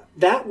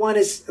 that one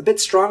is a bit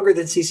stronger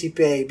than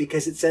CCPA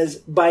because it says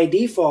by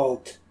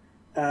default,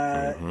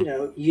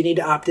 you need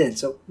to opt in.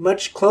 So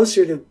much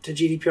closer to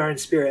GDPR in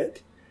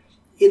spirit.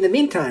 In the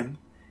meantime,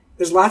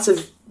 there's lots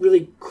of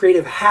really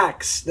creative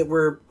hacks that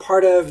we're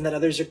part of and that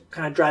others are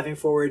kind of driving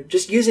forward,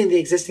 just using the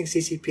existing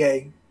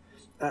CCPA.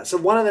 So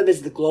one of them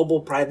is the global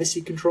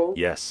privacy control.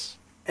 Yes.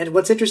 And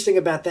what's interesting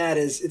about that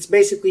is it's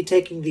basically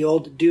taking the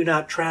old do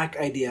not track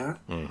idea,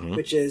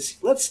 which is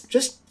let's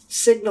just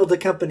signal to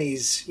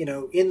companies,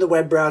 in the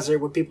web browser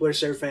when people are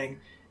surfing,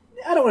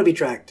 I don't want to be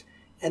tracked.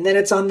 And then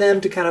it's on them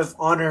to kind of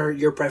honor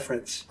your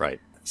preference. Right.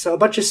 So a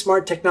bunch of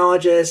smart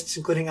technologists,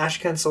 including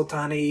Ashkan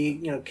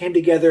Soltani, came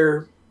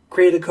together,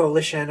 created a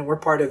coalition, and we're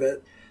part of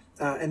it.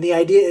 And the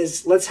idea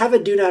is let's have a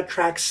do not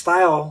track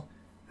style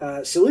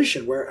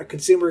solution where a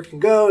consumer can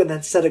go and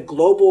then set a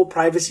global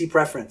privacy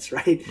preference,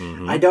 right?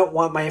 I don't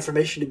want my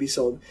information to be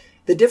sold.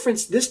 The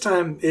difference this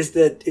time is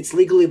that it's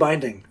legally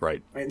binding.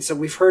 Right. And so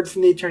we've heard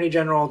from the Attorney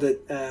General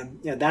that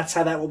that's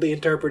how that will be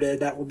interpreted.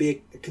 That will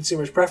be a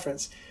consumer's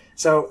preference.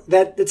 So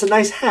it's a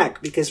nice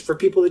hack because for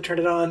people that turn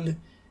it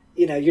on,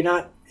 you're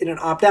not in an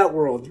opt-out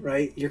world,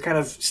 right? You're kind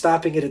of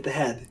stopping it at the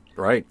head.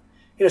 Right.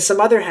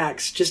 Some other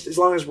hacks, just as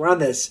long as we're on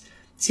this,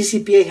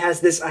 CCPA has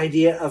this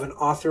idea of an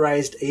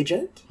authorized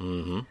agent.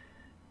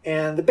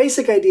 And the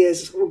basic idea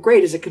is, well,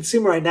 great, as a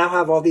consumer, I now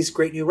have all these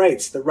great new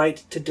rights. The right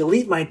to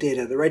delete my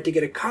data, the right to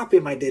get a copy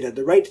of my data,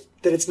 the right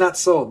that it's not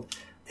sold.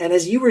 And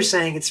as you were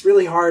saying, it's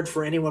really hard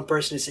for any one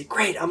person to say,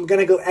 great, I'm going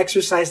to go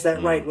exercise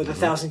that right with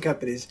 1,000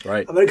 companies.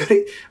 Right. I'm going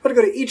to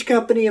go to each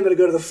company. I'm going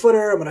to go to the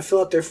footer. I'm going to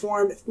fill out their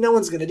form. No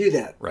one's going to do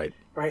that. Right.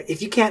 Right.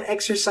 If you can't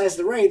exercise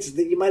the rights,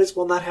 you might as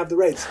well not have the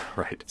rights.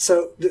 Right.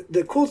 So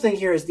the cool thing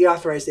here is the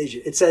authorized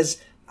agent. It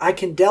says I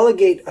can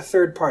delegate a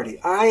third party.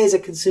 I, as a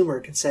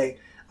consumer, can say,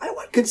 I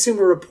want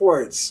Consumer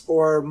Reports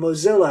or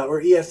Mozilla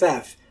or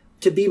EFF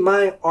to be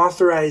my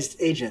authorized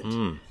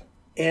agent.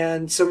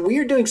 And so we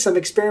are doing some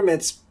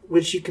experiments,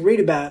 which you can read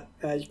about.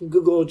 You can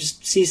Google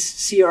just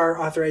CR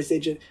authorized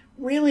agent.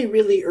 Really,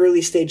 really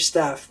early stage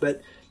stuff.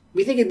 But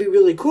we think it'd be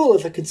really cool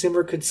if a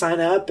consumer could sign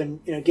up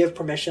and give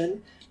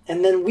permission.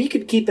 And then we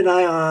could keep an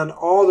eye on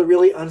all the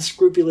really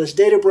unscrupulous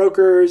data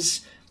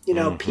brokers,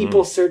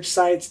 people search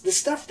sites, the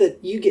stuff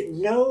that you get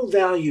no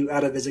value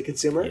out of as a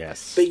consumer.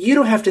 Yes. But you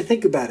don't have to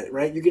think about it,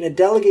 right? You're going to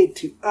delegate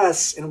to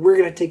us, and we're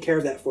going to take care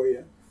of that for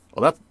you.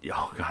 Well,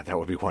 that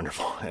would be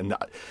wonderful. And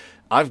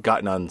I've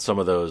gotten on some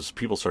of those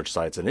people search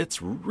sites, and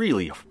it's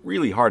really,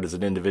 really hard as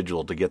an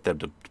individual to get them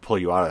to pull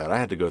you out of that. I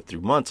had to go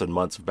through months and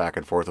months of back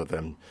and forth with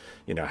them,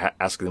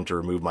 asking them to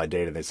remove my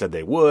data. They said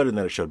they would, and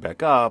then it showed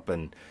back up.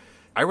 And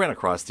I ran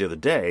across the other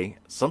day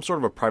some sort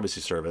of a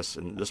privacy service,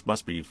 and this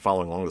must be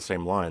following along the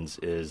same lines,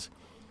 is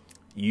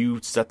you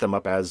set them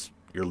up as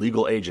your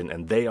legal agent,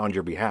 and they, on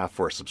your behalf,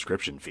 for a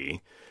subscription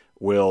fee,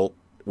 will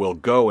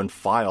go and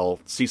file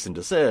cease and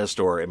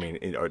desist, or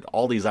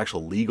all these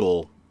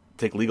actual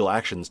take legal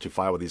actions to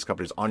file with these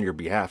companies on your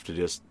behalf to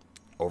just,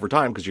 over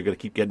time, because you're going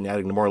to keep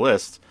adding to more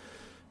lists,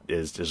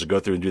 is to go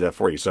through and do that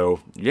for you.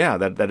 So, yeah,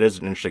 that is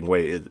an interesting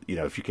way.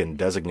 If you can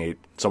designate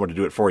someone to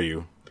do it for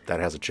you, that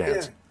has a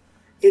chance. Yeah.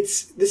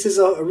 This is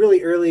a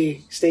really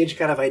early stage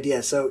kind of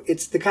idea. So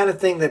it's the kind of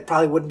thing that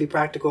probably wouldn't be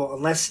practical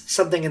unless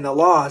something in the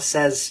law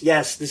says,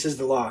 yes, this is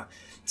the law.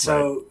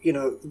 So,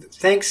 right.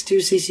 Thanks to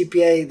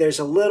CCPA, there's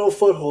a little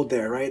foothold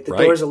there, right? The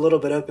door's a little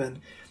bit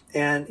open.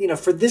 And,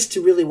 for this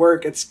to really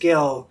work at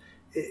scale,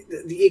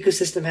 the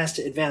ecosystem has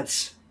to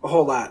advance a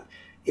whole lot.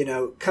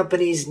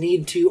 Companies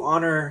need to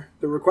honor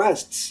the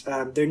requests.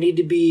 There need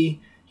to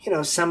be,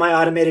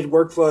 semi-automated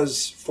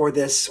workflows for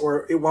this,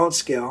 or it won't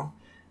scale.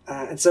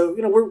 And so,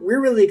 we're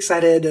really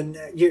excited, and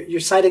you're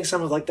citing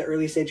some of the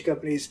early stage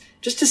companies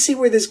just to see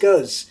where this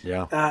goes.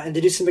 Yeah. And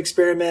to do some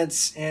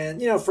experiments.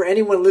 And, for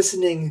anyone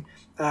listening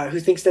who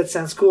thinks that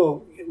sounds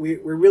cool,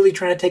 we're really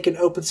trying to take an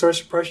open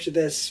source approach to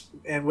this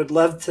and would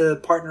love to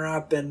partner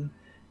up and,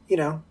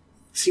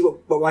 see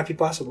what might be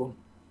possible.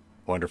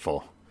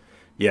 Wonderful.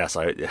 Yes,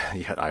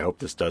 I hope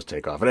this does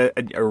take off.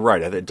 And you're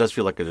right, it does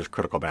feel like there's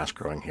critical mass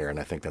growing here, and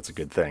I think that's a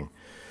good thing.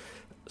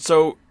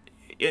 So,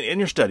 in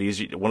your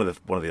studies, one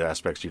of the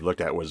aspects you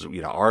looked at was, at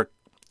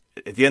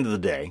the end of the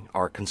day,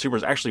 are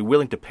consumers actually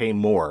willing to pay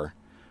more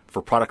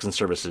for products and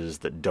services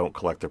that don't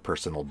collect their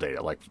personal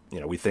data? Like,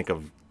 we think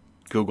of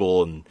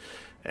Google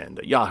and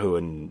Yahoo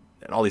and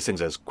all these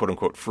things as quote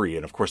unquote free,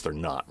 and of course they're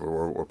not.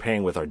 We're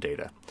paying with our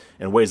data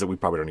in ways that we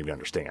probably don't even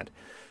understand.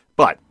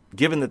 But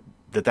given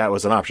that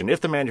was an option, if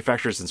the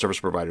manufacturers and service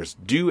providers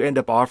do end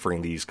up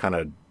offering these kind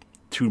of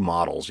two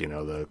models,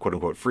 the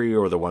quote-unquote free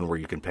or the one where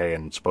you can pay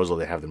and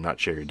supposedly have them not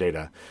share your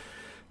data,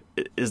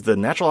 is the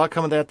natural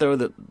outcome of that, though,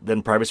 that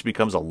then privacy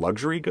becomes a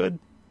luxury good?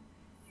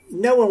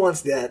 No one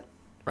wants that.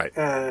 Right.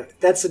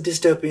 That's a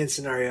dystopian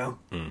scenario.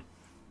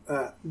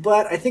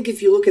 But I think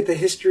if you look at the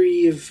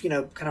history of,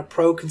 kind of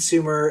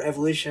pro-consumer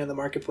evolution in the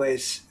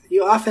marketplace,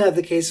 you often have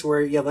the case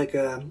where you have like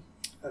a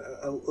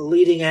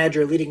leading edge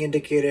or leading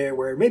indicator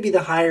where maybe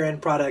the higher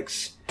end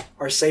products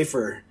are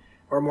safer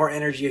or more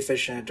energy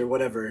efficient or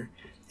whatever.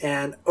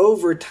 And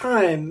over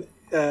time,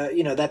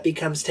 that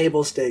becomes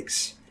table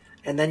stakes.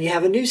 And then you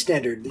have a new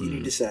standard that you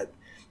need to set.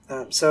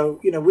 So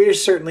we're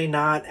certainly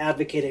not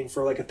advocating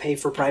for like a pay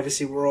for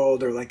privacy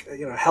world or like,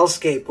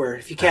 hellscape where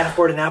if you can't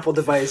afford an Apple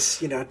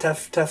device,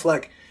 tough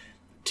luck.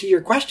 To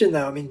your question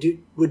though, I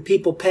mean, would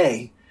people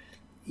pay?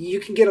 You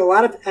can get a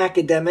lot of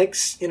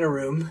academics in a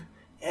room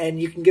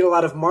and you can get a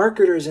lot of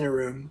marketers in a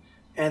room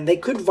and they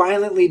could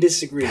violently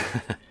disagree.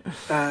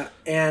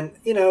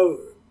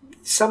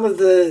 Some of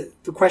the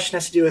question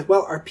has to do with,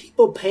 well, are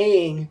people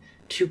paying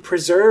to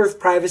preserve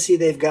privacy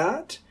they've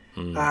got?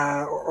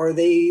 Or are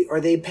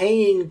they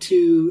paying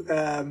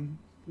to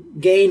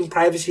gain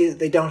privacy that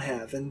they don't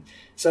have? And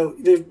so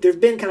there've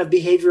been kind of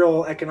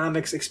behavioral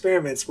economics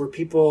experiments where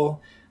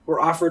people were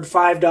offered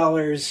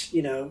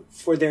 $5,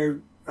 for their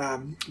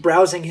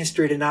browsing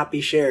history to not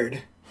be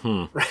shared.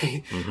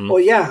 Right? Mm-hmm. Well,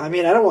 yeah. I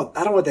mean, I don't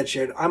want that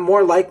shared. I'm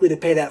more likely to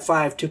pay that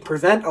 $5 to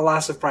prevent a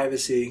loss of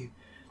privacy,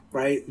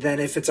 right, than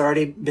if it's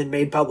already been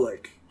made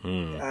public.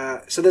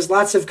 So there's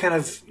lots of kind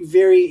of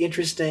very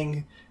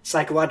interesting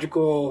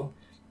psychological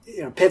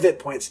pivot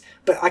points.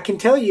 But I can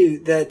tell you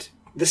that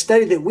the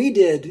study that we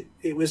did,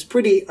 it was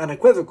pretty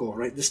unequivocal,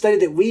 right? The study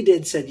that we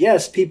did said,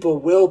 yes, people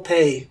will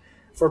pay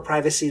for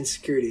privacy and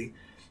security.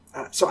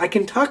 So I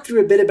can talk through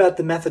a bit about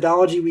the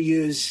methodology we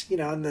use,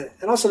 and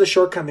also the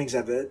shortcomings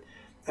of it.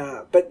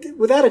 But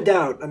without a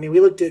doubt, I mean, we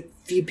looked at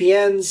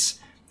VPNs,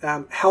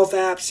 health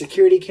apps,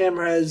 security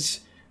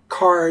cameras,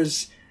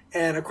 cars,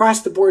 and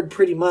across the board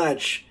pretty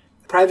much,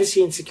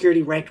 privacy and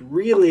security ranked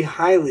really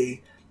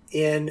highly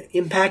in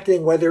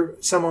impacting whether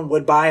someone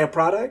would buy a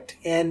product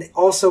and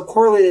also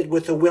correlated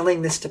with the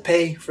willingness to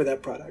pay for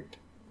that product.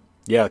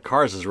 Yeah,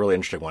 cars is a really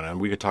interesting one, and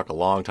we could talk a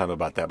long time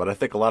about that, but I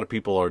think a lot of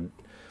people are...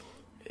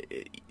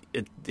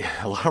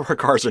 a lot of our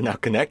cars are now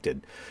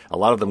connected. A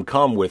lot of them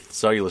come with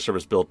cellular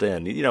service built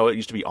in. It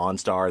used to be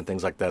OnStar and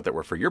things like that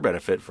were for your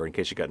benefit, for in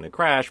case you got in a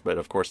crash, but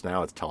of course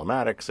now it's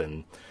telematics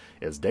and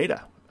it's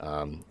data.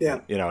 And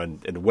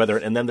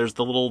then there's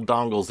the little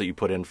dongles that you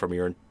put in from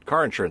your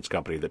car insurance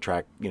company that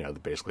track,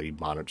 that basically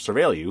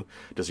surveil you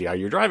to see how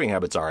your driving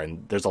habits are.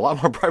 And there's a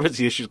lot more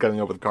privacy issues coming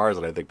up with cars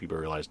than I think people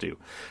realize too.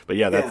 But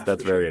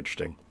that's very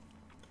interesting.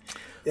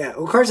 Yeah,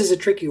 well, cars is a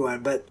tricky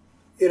one, but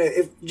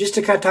just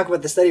to kind of talk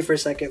about the study for a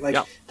second,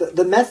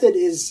 the method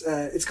is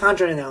it's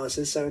content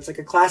analysis, so it's like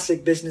a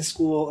classic business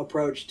school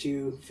approach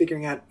to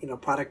figuring out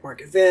product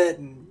market fit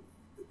and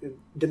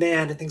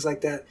demand and things like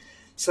that.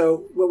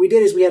 So what we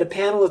did is we had a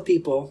panel of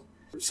people,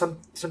 some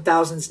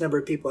thousands number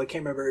of people. I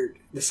can't remember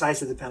the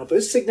size of the panel, but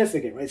it's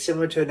significant, right?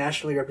 Similar to a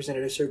nationally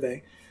representative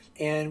survey.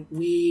 And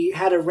we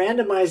had a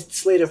randomized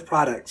slate of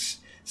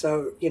products.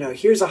 So,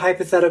 here's a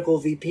hypothetical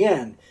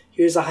VPN.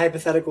 Here's a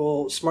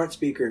hypothetical smart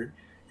speaker,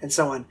 and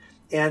so on.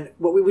 And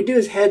what we would do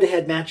is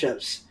head-to-head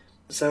matchups.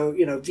 So,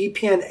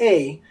 VPN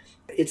A,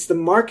 it's the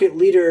market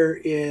leader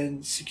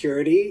in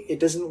security. It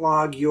doesn't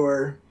log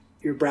your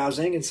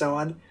browsing and so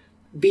on.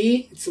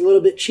 B, it's a little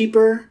bit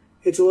cheaper.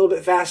 It's a little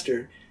bit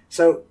faster.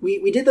 So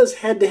we did those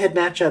head-to-head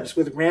matchups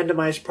with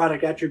randomized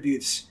product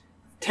attributes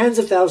tens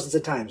of thousands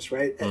of times,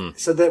 right?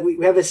 So that we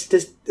have a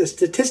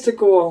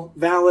statistical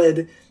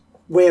valid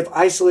way of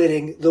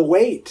isolating the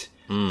weight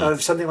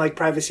of something like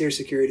privacy or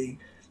security.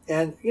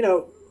 And,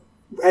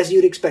 as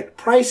you'd expect,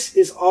 price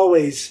is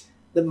always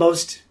the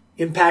most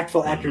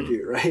impactful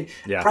attribute, right?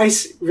 Yeah.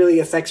 Price really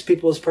affects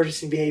people's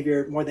purchasing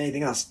behavior more than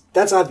anything else.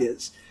 That's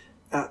obvious.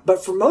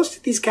 But for most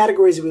of these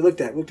categories that we looked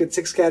at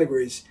 6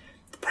 categories,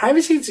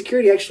 privacy and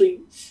security actually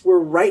were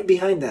right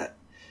behind that.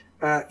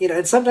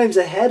 And sometimes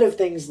ahead of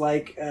things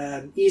like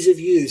ease of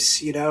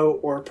use,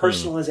 or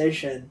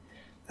personalization.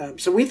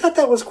 So we thought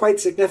that was quite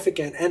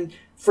significant. And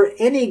for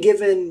any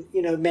given,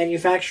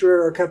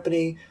 manufacturer or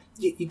company,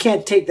 you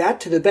can't take that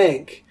to the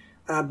bank.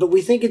 But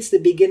we think it's the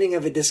beginning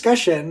of a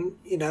discussion,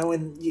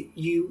 and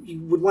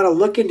you would want to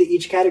look into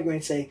each category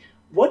and say,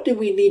 what do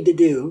we need to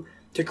do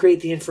to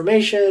create the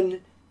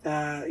information,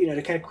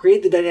 to kind of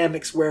create the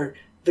dynamics where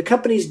the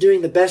companies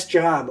doing the best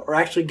job are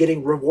actually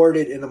getting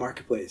rewarded in the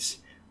marketplace,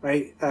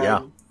 right?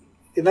 And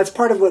that's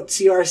part of what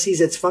CR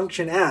sees its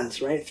function as,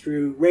 right?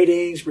 Through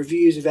ratings,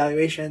 reviews,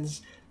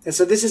 evaluations. And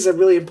so this is a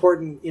really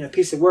important,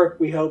 piece of work,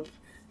 we hope,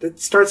 that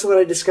starts a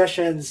lot of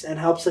discussions and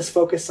helps us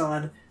focus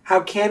on how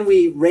can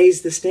we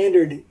raise the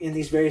standard in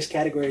these various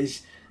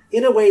categories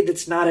in a way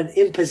that's not an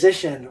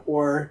imposition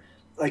or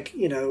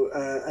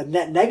a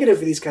net negative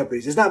for these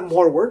companies. There's not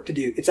more work to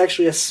do. It's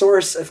actually a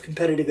source of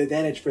competitive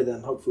advantage for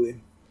them,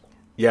 hopefully.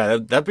 Yeah,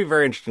 that'd be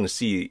very interesting to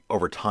see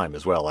over time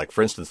as well. Like,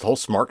 for instance, the whole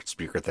smart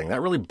speaker thing,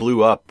 that really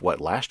blew up,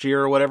 last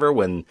year or whatever,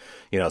 when,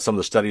 some of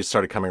the studies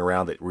started coming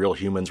around that real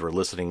humans were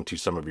listening to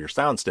some of your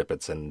sound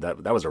snippets, and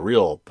that was a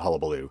real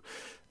hullabaloo.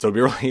 So it'd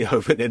be really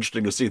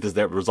interesting to see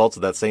the results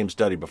of that same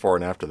study before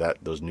and after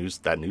that news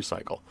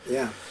cycle.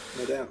 Yeah,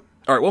 no doubt.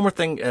 All right, one more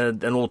thing,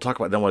 and we'll talk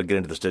about, then we'll get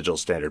into this digital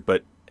standard.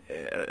 But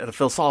at a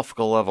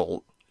philosophical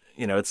level,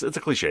 it's a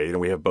cliche.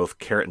 We have both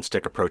carrot and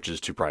stick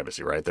approaches to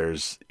privacy, right?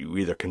 You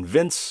either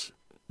convince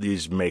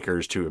these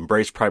makers to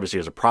embrace privacy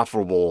as a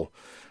profitable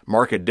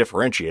market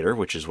differentiator,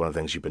 which is one of the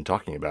things you've been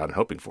talking about and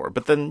hoping for.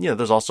 But then,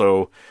 there's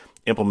also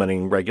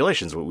implementing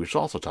regulations, what we've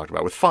also talked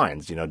about with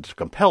fines, to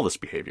compel this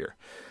behavior.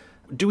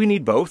 Do we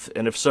need both?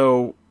 And if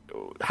so,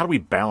 how do we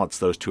balance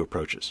those two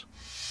approaches?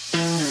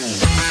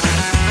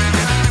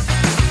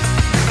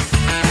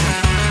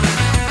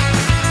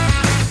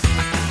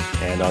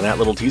 And on that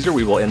little teaser,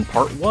 we will end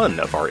part 1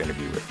 of our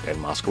interview with Ben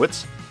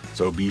Moskowitz.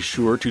 So be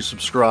sure to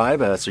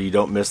subscribe so you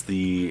don't miss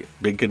the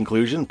big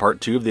conclusion,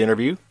 part 2 of the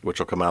interview, which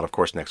will come out, of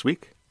course, next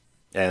week.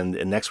 And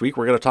next week,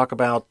 we're going to talk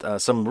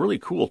about some really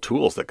cool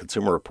tools that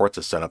Consumer Reports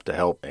has set up to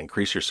help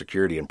increase your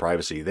security and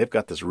privacy. They've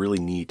got this really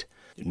neat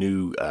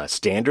new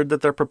standard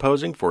that they're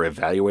proposing for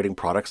evaluating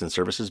products and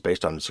services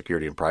based on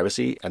security and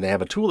privacy. And they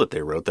have a tool that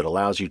they wrote that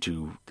allows you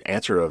to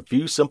answer a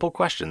few simple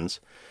questions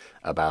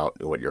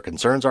about what your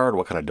concerns are and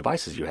what kind of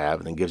devices you have,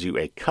 and then gives you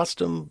a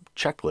custom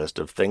checklist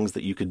of things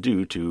that you could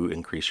do to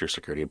increase your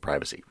security and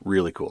privacy.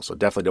 Really cool. So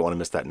definitely don't want to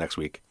miss that next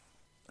week.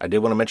 I did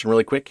want to mention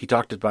really quick, he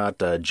talked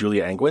about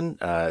Julia Angwin.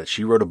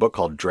 She wrote a book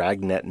called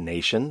Dragnet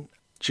Nation.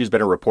 She's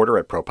been a reporter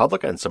at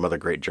ProPublica and some other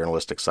great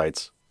journalistic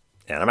sites.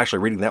 And I'm actually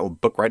reading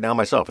that book right now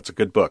myself. It's a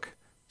good book.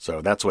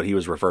 So that's what he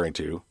was referring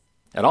to.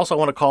 And also I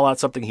want to call out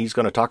something he's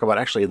going to talk about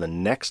actually in the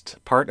next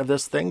part of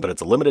this thing, but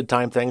it's a limited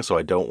time thing, so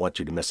I don't want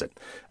you to miss it.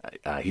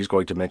 He's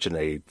going to mention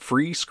a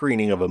free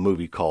screening of a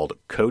movie called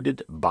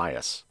Coded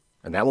Bias.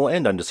 And that will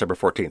end on December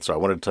 14th, so I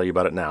wanted to tell you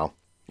about it now.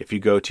 If you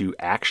go to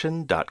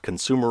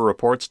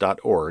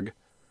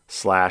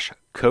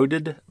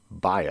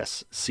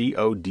action.consumerreports.org/codedbias,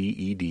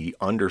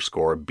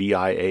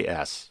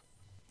 CODED_BIAS,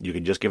 you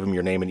can just give them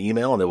your name and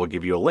email, and they will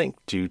give you a link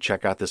to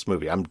check out this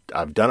movie.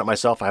 I've done it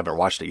myself. I haven't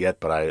watched it yet,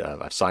 but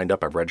I've signed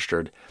up. I've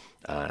registered,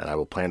 and I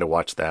will plan to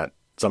watch that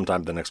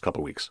sometime in the next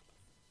couple weeks.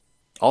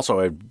 Also,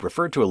 I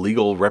referred to a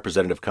legal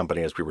representative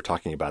company as we were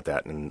talking about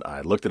that, and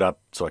I looked it up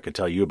so I could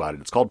tell you about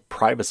it. It's called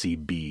Privacy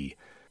Bee.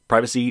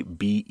 Privacy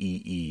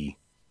BEE.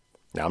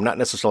 Now, I'm not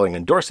necessarily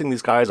endorsing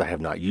these guys. I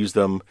have not used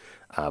them,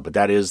 but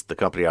that is the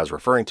company I was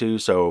referring to.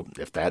 So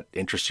if that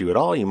interests you at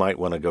all, you might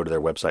want to go to their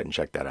website and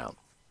check that out.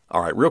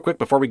 All right, real quick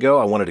before we go,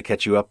 I wanted to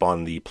catch you up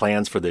on the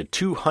plans for the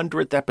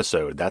 200th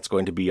episode. That's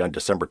going to be on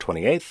December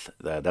 28th.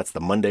 That's the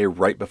Monday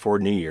right before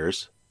New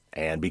Year's.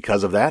 And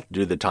because of that, due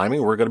to the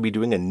timing, we're going to be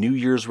doing a New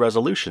Year's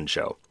resolution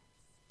show.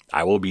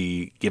 I will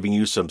be giving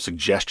you some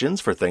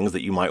suggestions for things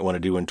that you might want to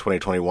do in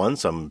 2021,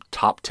 some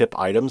top tip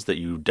items that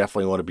you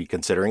definitely want to be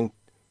considering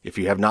if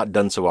you have not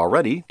done so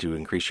already to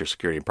increase your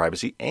security and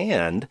privacy.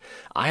 And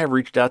I have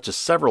reached out to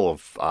several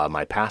of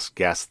my past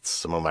guests,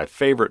 some of my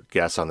favorite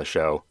guests on the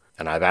show,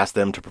 and I've asked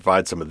them to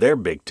provide some of their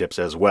big tips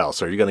as well.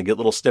 So you're going to get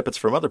little snippets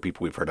from other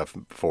people we've heard of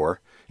before,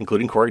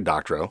 including Cory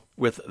Doctorow,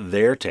 with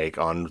their take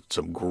on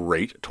some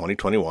great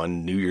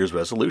 2021 New Year's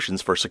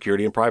resolutions for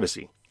security and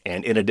privacy.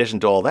 And in addition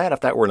to all that, if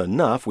that weren't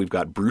enough, we've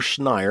got Bruce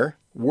Schneier,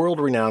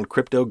 world-renowned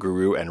crypto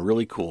guru and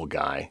really cool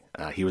guy.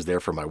 He was there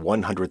for my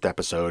 100th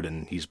episode,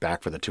 and he's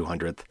back for the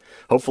 200th.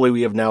 Hopefully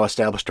we have now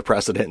established a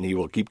precedent, and he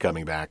will keep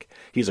coming back.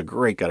 He's a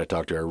great guy to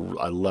talk to.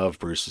 I love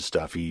Bruce's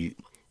stuff. He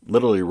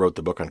literally wrote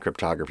the book on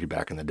cryptography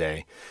back in the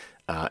day,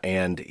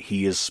 and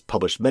he has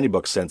published many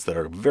books since that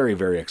are very,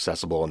 very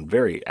accessible and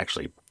very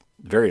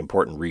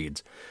important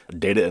reads.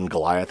 Data and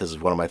Goliath is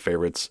one of my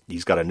favorites.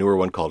 He's got a newer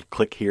one called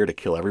Click Here to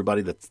Kill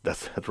Everybody.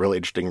 That's a really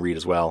interesting read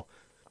as well.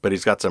 But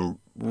he's got some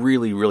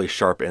really, really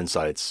sharp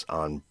insights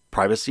on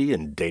privacy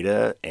and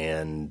data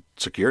and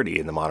security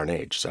in the modern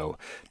age. So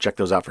check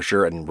those out for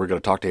sure. And we're going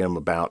to talk to him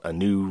about a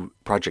new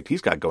project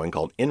he's got going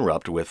called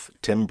Inrupt with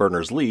Tim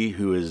Berners-Lee,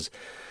 who is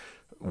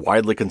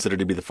widely considered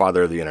to be the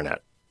father of the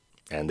internet.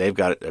 And they've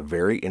got a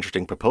very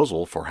interesting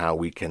proposal for how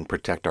we can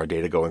protect our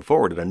data going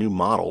forward and a new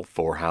model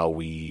for how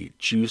we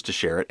choose to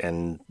share it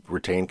and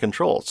retain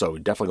control. So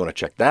definitely want to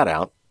check that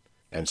out.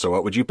 And so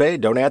what would you pay?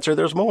 Don't answer,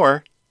 there's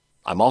more.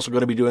 I'm also going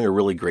to be doing a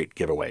really great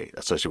giveaway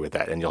associated with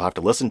that, and you'll have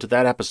to listen to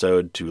that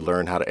episode to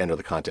learn how to enter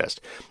the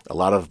contest. A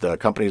lot of the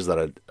companies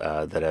that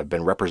have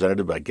been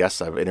represented by guests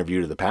I've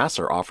interviewed in the past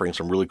are offering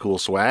some really cool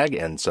swag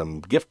and some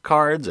gift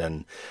cards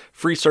and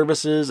free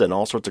services and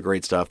all sorts of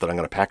great stuff that I'm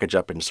going to package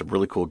up into some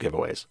really cool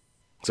giveaways.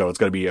 So it's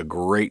going to be a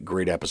great,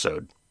 great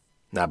episode.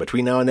 Now,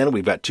 between now and then,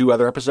 we've got 2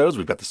 other episodes.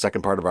 We've got the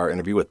second part of our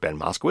interview with Ben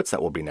Moskowitz.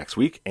 That will be next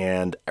week.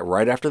 And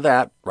right after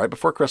that, right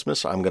before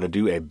Christmas, I'm going to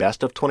do a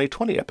Best of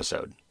 2020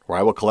 episode, where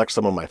I will collect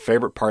some of my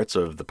favorite parts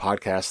of the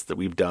podcasts that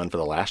we've done for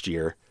the last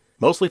year,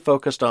 mostly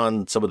focused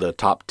on some of the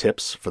top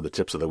tips for the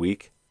tips of the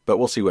week. But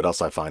we'll see what else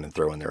I find and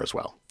throw in there as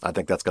well. I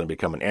think that's going to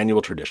become an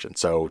annual tradition.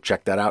 So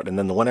check that out. And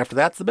then the one after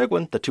that's the big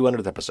one, the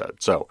 200th episode.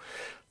 So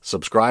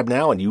subscribe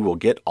now and you will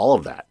get all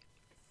of that.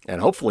 And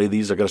hopefully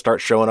these are going to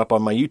start showing up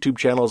on my YouTube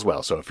channel as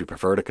well. So if you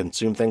prefer to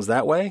consume things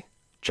that way,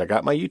 check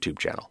out my YouTube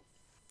channel.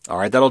 All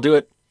right, that'll do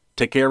it.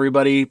 Take care,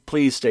 everybody.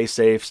 Please stay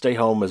safe. Stay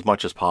home as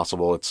much as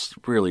possible. It's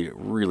really,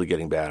 really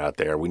getting bad out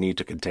there. We need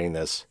to contain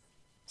this.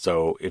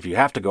 So if you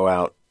have to go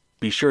out,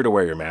 be sure to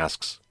wear your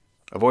masks.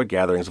 Avoid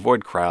gatherings,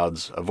 avoid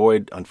crowds,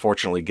 avoid,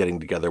 unfortunately, getting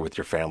together with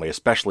your family,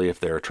 especially if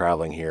they're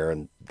traveling here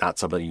and not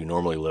somebody you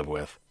normally live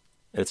with.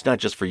 It's not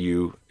just for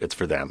you, it's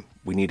for them.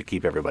 We need to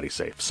keep everybody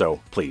safe. So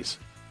please,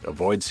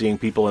 avoid seeing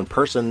people in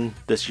person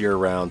this year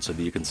around so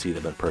that you can see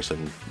them in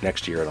person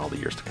next year and all the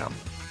years to come.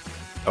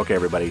 Okay,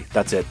 everybody,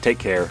 that's it. Take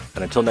care.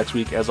 And until next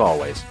week, as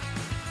always,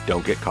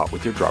 don't get caught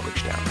with your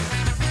drawbridge down.